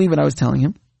couldn't believe what I was telling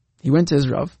him. He went to his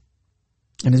Rav,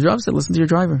 and his Rav said, listen to your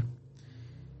driver.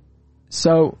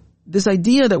 So this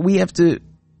idea that we have to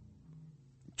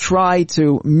try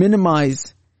to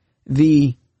minimize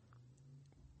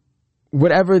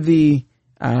whatever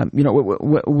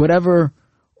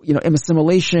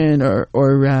assimilation or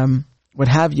what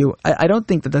have you, I don't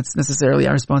think that that's necessarily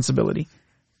our responsibility.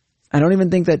 I don't even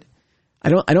think that, I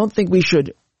don't think we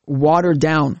should water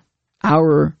down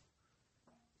our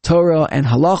Torah and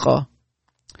halacha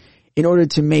in order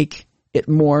to make it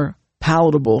more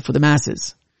palatable for the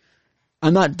masses.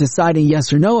 I'm not deciding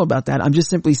yes or no about that. I'm just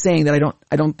simply saying that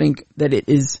I don't think that it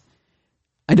is.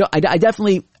 I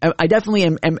definitely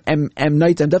am I'm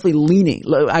definitely leaning.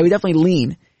 I would definitely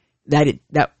lean that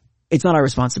it's not our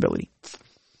responsibility.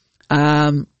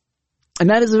 And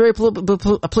that is a very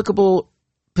applicable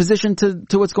position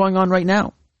to what's going on right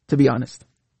now, to be honest,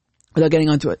 without getting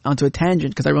onto a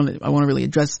tangent, because I want to really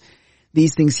address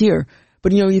these things here.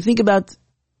 But you think about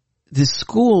the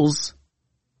schools,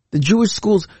 the Jewish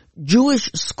schools. Jewish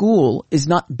school is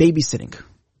not babysitting.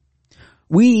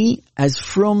 We, as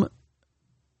from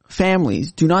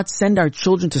families, do not send our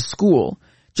children to school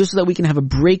just so that we can have a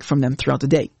break from them throughout the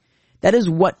day. That is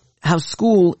how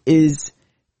school is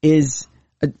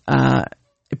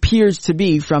appears to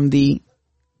be from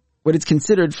what it's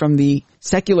considered from the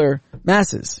secular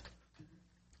masses.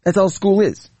 That's all school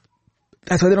is.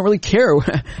 That's why they don't really care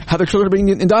how their children are being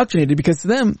indoctrinated, because to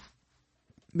them,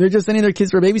 they're just sending their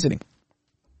kids for babysitting.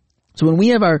 So when we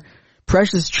have our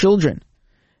precious children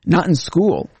not in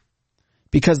school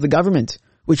because the government,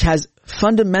 which has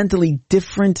fundamentally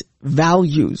different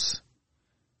values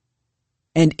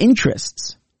and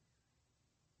interests,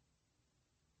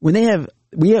 when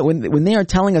they are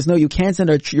telling us, no, you can't send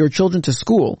your children to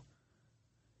school,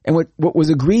 and what was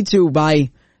agreed to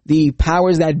by the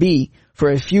powers that be for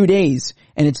a few days,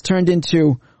 and it's turned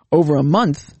into over a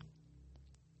month,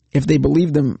 if they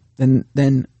believe them,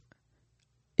 then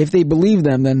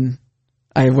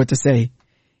I have what to say.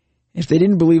 If they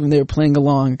didn't believe them, they were playing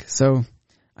along. So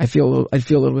I feel a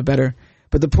little bit better.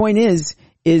 But the point is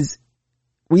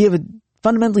we have a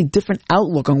fundamentally different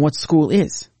outlook on what school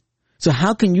is. So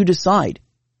how can you decide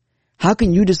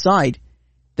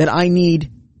that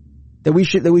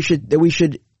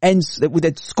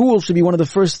school should be one of the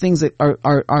first things that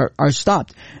are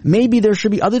stopped? Maybe there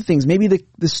should be other things. Maybe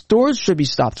the stores should be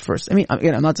stopped first. I mean,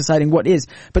 again, I'm not deciding what is,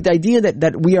 but the idea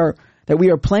that we are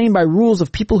playing by rules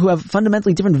of people who have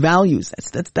fundamentally different values.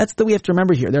 That's what we have to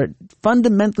remember here. There are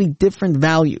fundamentally different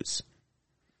values.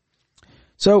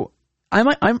 So I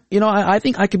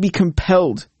think I could be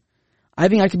compelled. I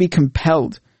think I could be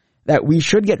compelled that we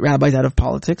should get rabbis out of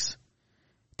politics.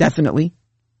 Definitely.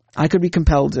 I could be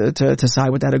compelled to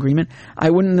side with that agreement. I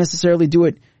wouldn't necessarily do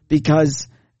it because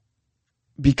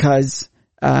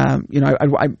I'd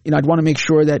want to make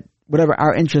sure that whatever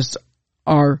our interests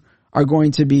are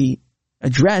going to be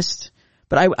addressed.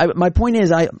 But my point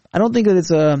is, I don't think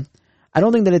that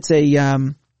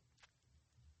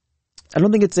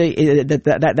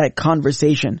that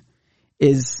conversation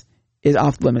is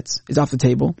off limits, is off the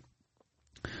table.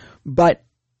 But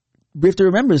we have to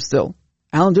remember still,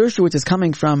 Alan Dershowitz is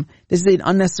coming from, this is an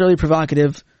unnecessarily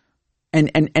provocative, and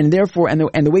therefore,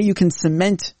 the way you can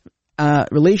cement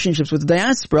relationships with the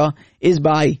diaspora is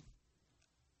by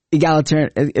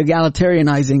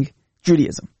egalitarianizing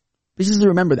Judaism. We just have to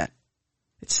remember that.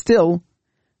 It's still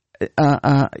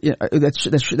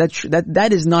that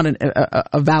is not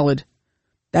a valid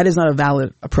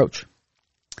approach.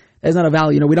 That is not a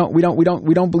valid. We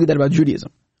don't believe that about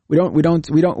Judaism. We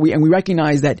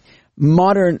recognize that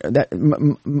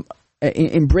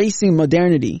embracing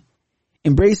modernity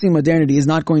is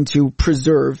not going to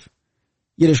preserve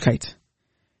Yiddishkeit.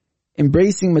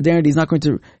 Embracing modernity is not going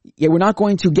to. We're not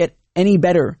going to get any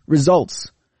better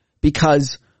results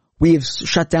because we have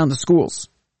shut down the schools.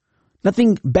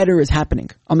 Nothing better is happening.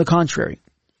 On the contrary.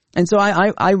 And so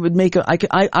I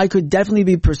could definitely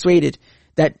be persuaded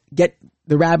that get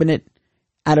the rabbinate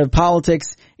out of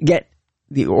politics, get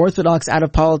the Orthodox out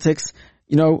of politics.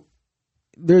 You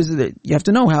have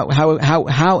to know how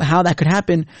that could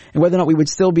happen, and whether or not we would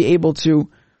still be able to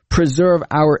preserve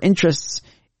our interests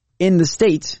in the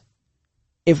state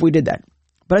if we did that.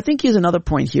 But I think here's another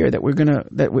point here that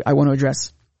I want to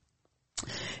address.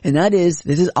 And that is,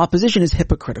 opposition is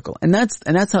hypocritical. And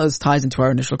that's how this ties into our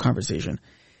initial conversation.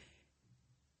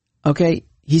 Okay.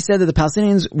 He said that the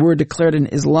Palestinians were declared an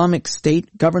Islamic state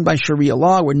governed by Sharia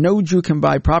law where no Jew can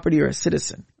buy property or a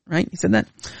citizen. Right? He said that.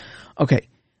 Okay.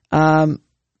 And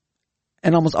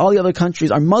almost all the other countries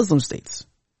are Muslim states.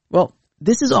 Well,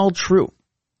 this is all true.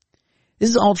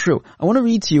 I want to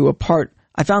read to you a part.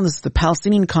 I found this, the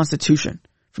Palestinian Constitution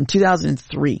from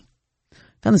 2003. I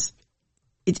found this.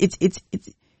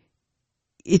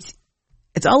 It's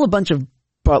all a bunch of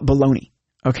baloney.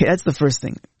 Okay, that's the first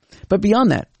thing. But beyond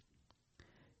that,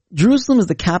 Jerusalem is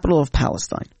the capital of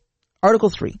Palestine. Article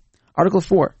 3. Article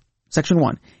 4. Section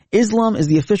 1. Islam is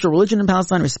the official religion in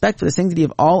Palestine. Respect for the sanctity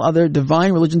of all other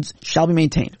divine religions shall be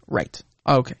maintained. Right.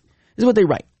 Okay. This is what they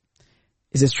write.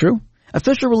 Is this true?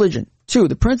 Official religion. 2.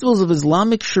 The principles of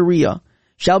Islamic Sharia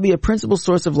shall be a principal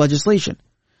source of legislation.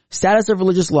 Status of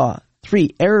religious law.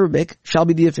 3. Arabic shall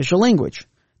be the official language.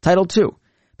 Title 2.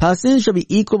 Palestinians shall be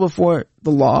equal before the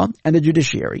law and the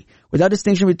judiciary, without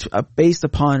distinction based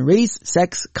upon race,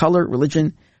 sex, color,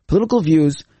 religion, political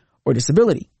views, or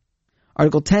disability.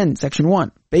 Article 10, Section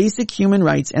 1. Basic human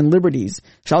rights and liberties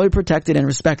shall be protected and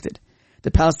respected.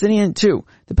 Section 2.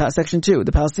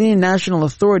 The Palestinian National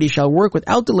Authority shall work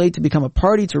without delay to become a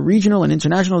party to regional and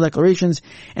international declarations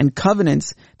and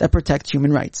covenants that protect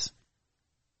human rights.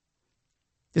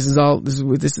 This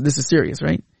is serious,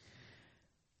 right?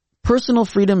 Personal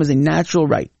freedom is a natural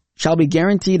right, shall be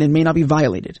guaranteed and may not be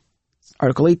violated.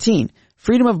 Article 18.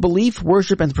 Freedom of belief,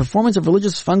 worship, and the performance of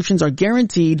religious functions are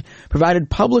guaranteed, provided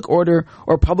public order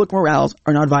or public morals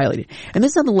are not violated. And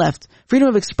this on the left, freedom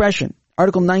of expression.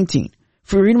 Article 19.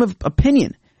 Freedom of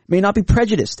opinion may not be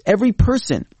prejudiced. Every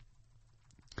person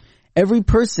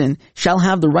shall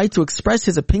have the right to express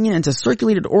his opinion and to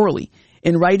circulate it orally,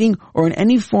 in writing, or in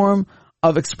any form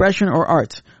of expression or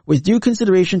art, with due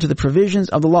consideration to the provisions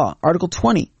of the law. Article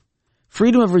 20.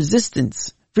 Freedom of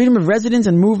residence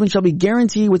and movement shall be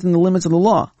guaranteed within the limits of the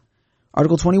law.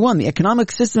 Article 21. The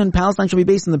economic system in Palestine shall be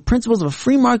based on the principles of a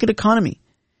free market economy.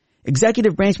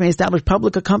 Executive branch may establish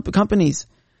public companies.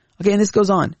 Okay, and this goes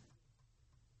on.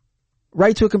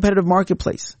 Right to a competitive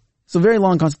marketplace. It's a very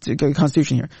long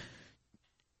constitution here.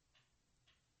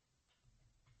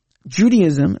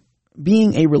 Judaism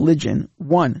being a religion,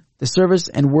 1, the service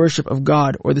and worship of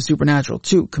God or the supernatural.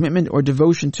 2, commitment or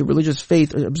devotion to religious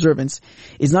faith or observance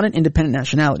is not an independent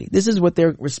nationality. This is what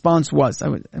their response was.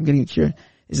 I'm getting it here.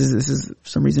 This is, for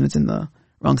some reason it's in the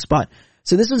wrong spot.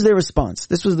 So this was their response.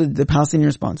 This was the Palestinian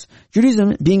response.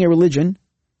 Judaism being a religion,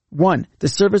 1, the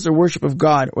service or worship of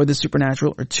God or the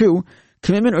supernatural, or 2,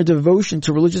 commitment or devotion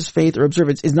to religious faith or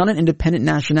observance is not an independent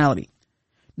nationality.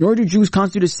 Nor do Jews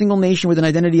constitute a single nation with an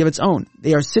identity of its own.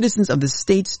 They are citizens of the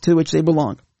states to which they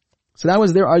belong. So that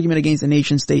was their argument against a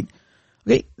nation state.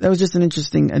 Okay, that was just an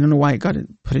interesting, I don't know why it got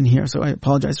put in here, so I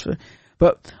apologize for it.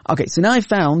 But, okay, so now I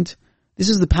found, this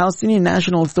is the Palestinian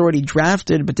National Authority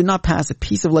drafted but did not pass a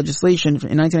piece of legislation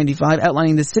in 1995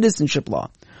 outlining the citizenship law.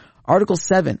 Article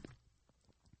 7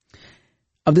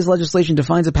 of this legislation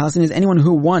defines a Palestinian as anyone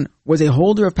who, 1, was a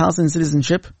holder of Palestinian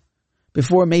citizenship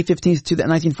before May 15th,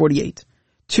 1948.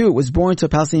 2, was born to a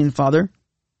Palestinian father.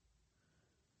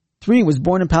 3, was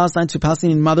born in Palestine to a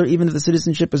Palestinian mother, even if the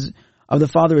citizenship of the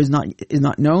father is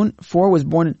not known. 4, was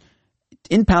born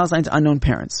in Palestine to unknown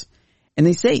parents. And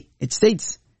it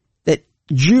states that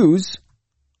Jews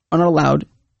are not allowed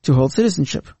to hold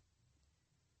citizenship.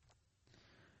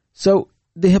 So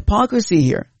the hypocrisy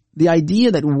here, the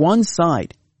idea that one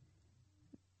side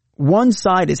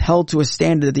is held to a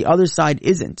standard that the other side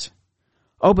isn't.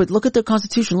 Oh, but look at their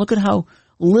constitution. Look at how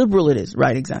liberal it is.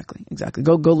 Right, exactly.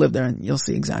 Go live there and you'll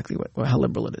see exactly how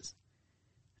liberal it is.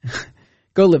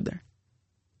 Go live there.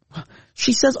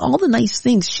 She says all the nice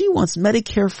things. She wants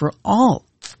Medicare for all.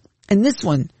 And this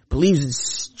one believes in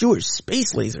Jewish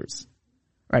space lasers.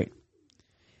 Right.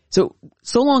 So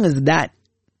long as that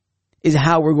is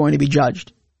how we're going to be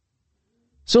judged,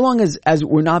 so long as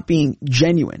we're not being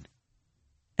genuine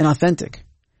and authentic,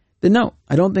 then no,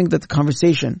 I don't think that the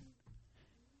conversation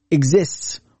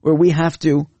exists where we have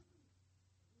to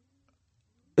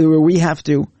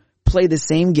play the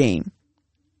same game,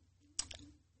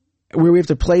 where we have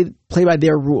to play by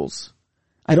their rules.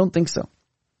 I don't think so.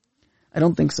 I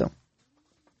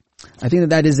think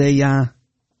that is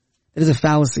a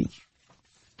fallacy.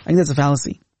 I think that's a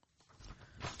fallacy.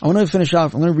 I want to finish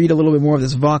off. I'm going to read a little bit more of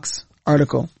this Vox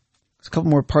article. There's a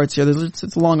couple more parts here. It's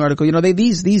a long article. You know,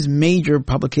 these major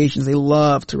publications, they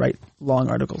love to write long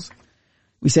articles.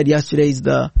 We said yesterday's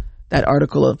that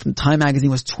article from Time Magazine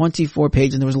was 24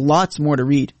 pages, and there was lots more to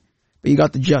read, but you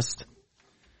got the gist.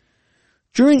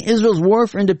 During Israel's war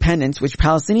for independence, which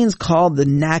Palestinians called the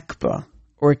Nakba,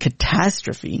 or a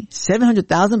catastrophe,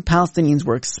 700,000 Palestinians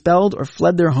were expelled or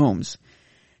fled their homes.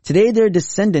 Today their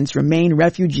descendants remain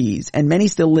refugees, and many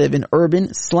still live in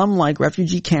urban, slum-like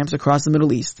refugee camps across the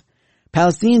Middle East.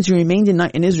 Palestinians who remained in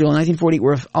Israel in 1940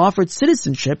 were offered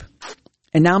citizenship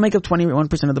and now make up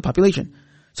 21% of the population.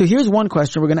 So here's one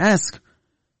question we're going to ask.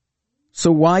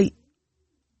 So what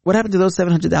happened to those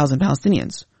 700,000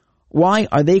 Palestinians? Why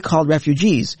are they called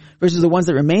refugees versus the ones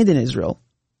that remained in Israel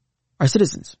are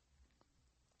citizens?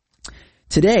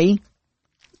 Today,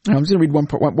 I'm just going to read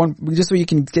one just so you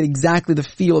can get exactly the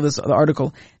feel of the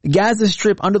article. The Gaza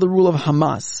Strip under the rule of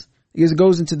Hamas, because it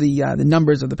goes into the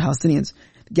numbers of the Palestinians.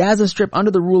 The Gaza Strip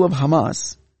under the rule of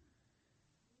Hamas,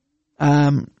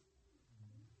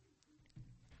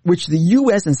 which the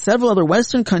U.S. and several other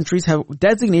Western countries have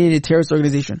designated a terrorist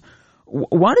organization.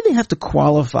 Why do they have to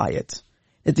qualify it?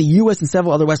 That the U.S. and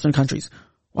several other Western countries.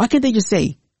 Why can't they just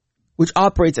say, which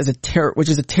operates as which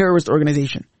is a terrorist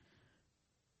organization?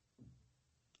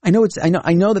 I know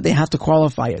that they have to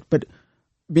qualify it, but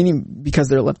meaning because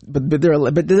they're left, but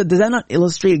does that not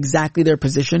illustrate exactly their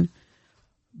position?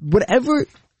 Whatever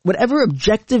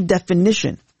objective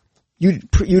definition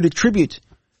you'd attribute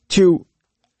to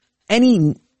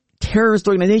any terrorist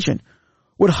organization,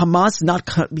 would Hamas not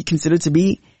be considered to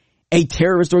be a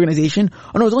terrorist organization?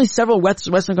 Oh no, it's only several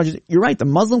Western countries. You're right. The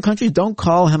Muslim countries don't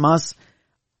call Hamas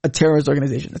a terrorist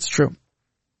organization. That's true.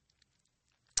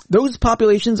 Those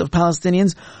populations of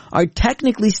Palestinians are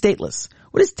technically stateless.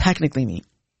 What does technically mean?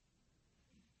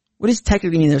 What does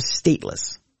technically mean they're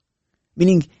stateless?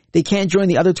 Meaning they can't join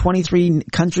the other 23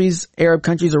 countries, Arab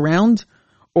countries around,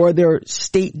 or their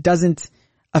state doesn't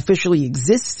officially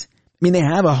exist. I mean, they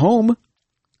have a home.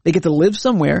 They get to live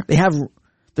somewhere. They have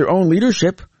their own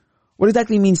leadership. What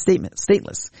exactly means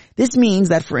stateless? This means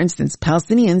that, for instance,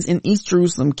 Palestinians in East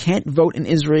Jerusalem can't vote in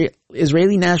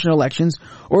Israeli national elections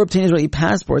or obtain Israeli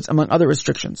passports, among other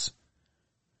restrictions.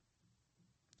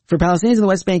 For Palestinians in the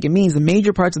West Bank, it means the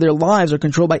major parts of their lives are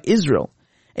controlled by Israel,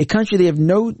 a country they have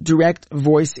no direct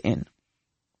voice in.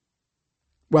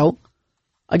 Well,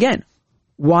 again,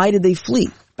 why did they flee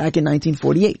back in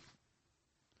 1948?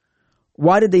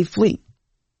 Why did they flee?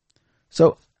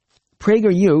 So,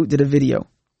 PragerU did a video.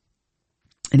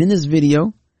 And in this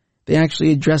video, they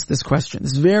actually addressed this question,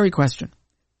 this very question.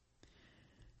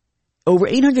 Over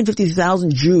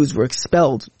 850,000 Jews were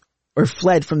expelled or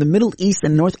fled from the Middle East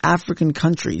and North African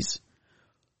countries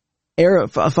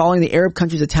following the Arab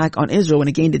country's attack on Israel when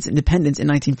it gained its independence in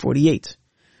 1948.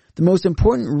 The most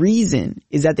important reason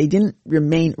is that they didn't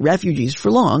remain refugees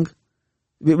for long.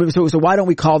 So why don't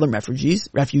we call them refugees?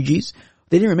 They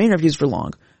didn't remain refugees for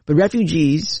long. But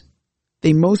refugees,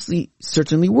 they mostly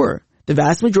certainly were. The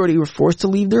vast majority were forced to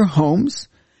leave their homes,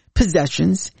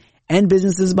 possessions, and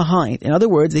businesses behind. In other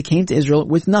words, they came to Israel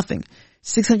with nothing.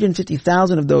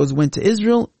 650,000 of those went to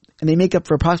Israel, and they make up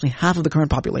for approximately half of the current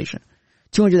population.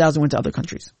 200,000 went to other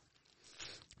countries.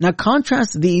 Now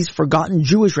contrast these forgotten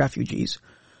Jewish refugees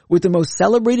with the most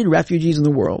celebrated refugees in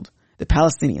the world, the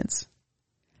Palestinians.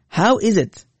 How is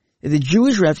it that the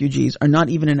Jewish refugees are not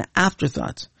even an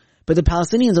afterthought, but the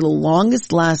Palestinians are the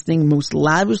longest lasting, most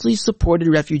lavishly supported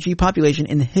refugee population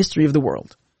in the history of the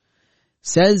world?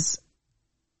 Says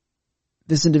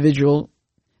this individual,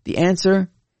 the answer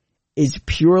is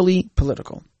purely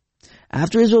political.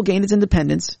 After Israel gained its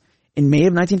independence in May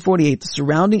of 1948, the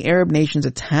surrounding Arab nations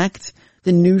attacked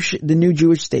the new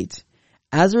Jewish state.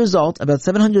 As a result, about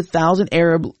 700,000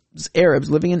 Arabs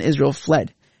living in Israel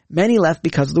fled. Many left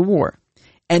because of the war,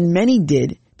 and many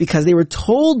did because they were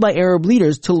told by Arab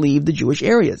leaders to leave the Jewish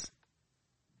areas.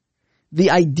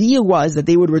 The idea was that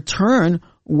they would return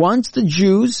once the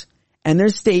Jews and their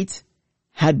state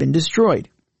had been destroyed.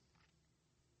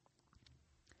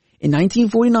 In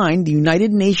 1949, the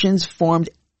United Nations formed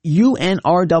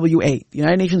UNRWA, the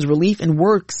United Nations Relief and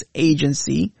Works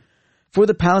Agency for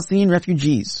the Palestinian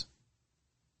refugees.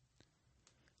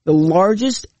 The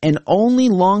largest and only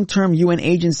long-term UN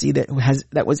agency that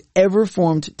was ever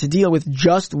formed to deal with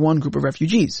just one group of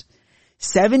refugees.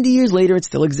 70 years later, it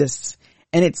still exists,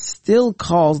 and it still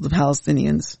calls the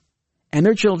Palestinians and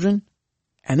their children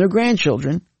and their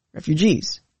grandchildren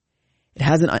refugees. It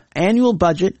has an annual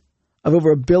budget of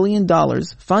over $1 billion,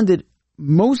 funded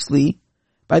mostly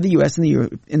by the U.S.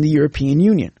 and the European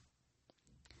Union.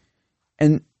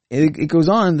 And it goes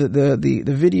on, the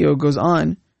video goes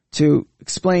on to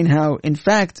explain how, in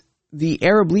fact, the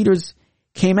Arab leaders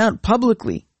came out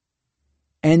publicly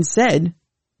and said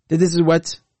that this is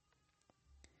what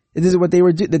they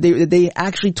were that they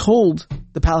actually told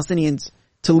the Palestinians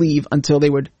to leave until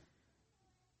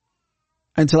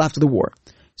after the war.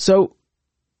 So,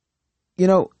 there's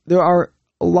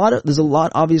a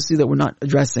lot obviously that we're not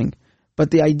addressing, but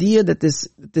the idea that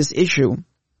this issue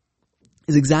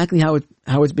is exactly how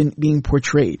it's been being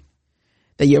portrayed.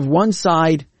 That you have one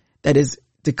side that is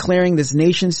declaring this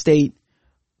nation state,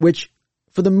 which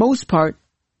for the most part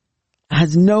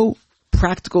has no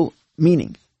practical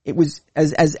meaning. It was,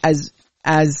 as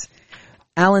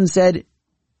Alan said,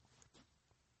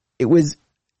 it was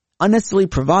unnecessarily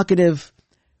provocative.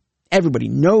 Everybody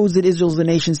knows that Israel's a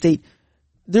nation state.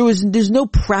 There's no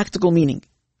practical meaning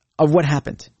of what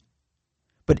happened.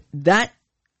 But that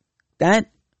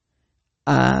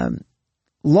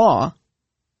law,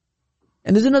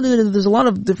 and there's a lot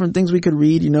of different things we could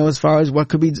read, as far as what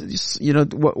could be,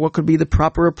 what could be the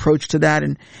proper approach to that,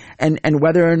 and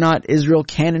whether or not Israel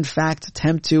can in fact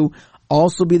attempt to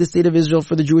also be the state of Israel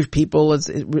for the Jewish people as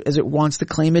it wants to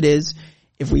claim it is,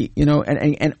 if we,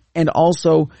 and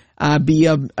also be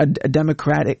a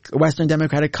Western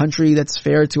democratic country that's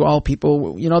fair to all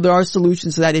people. There are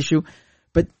solutions to that issue,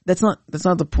 but that's not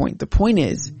the point. The point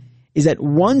is that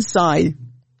one side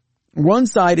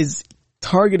is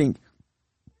targeting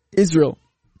Israel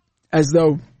as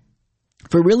though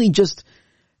for really just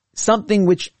something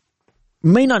which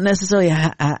may not necessarily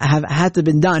have had to have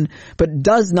been done, but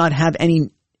does not have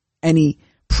any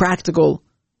practical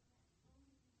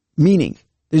meaning.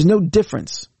 There's no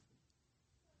difference.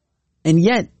 And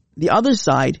yet the other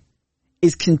side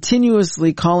is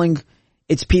continuously calling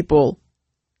its people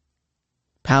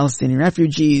Palestinian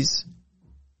refugees,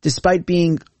 despite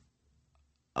being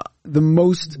the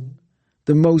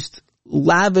most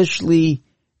lavishly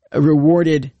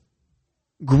rewarded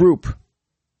group,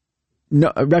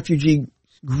 refugee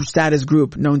status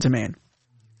group known to man.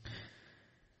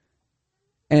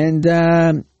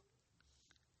 And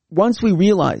once we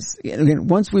realize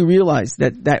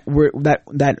that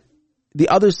the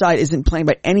other side isn't playing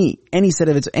by any set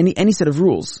of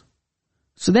rules,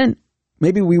 so then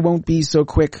maybe we won't be so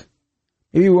quick.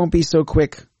 Maybe we won't be so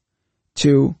quick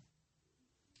to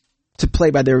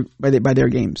play by their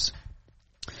games.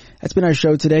 That's been our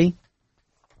show today.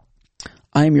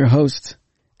 I am your host,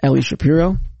 Eli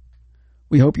Shapiro.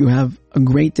 We hope you have a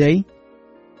great day.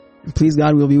 And please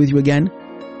God, we'll be with you again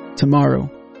tomorrow.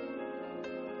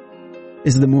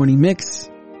 This is the Morning Mix.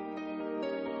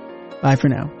 Bye for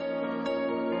now.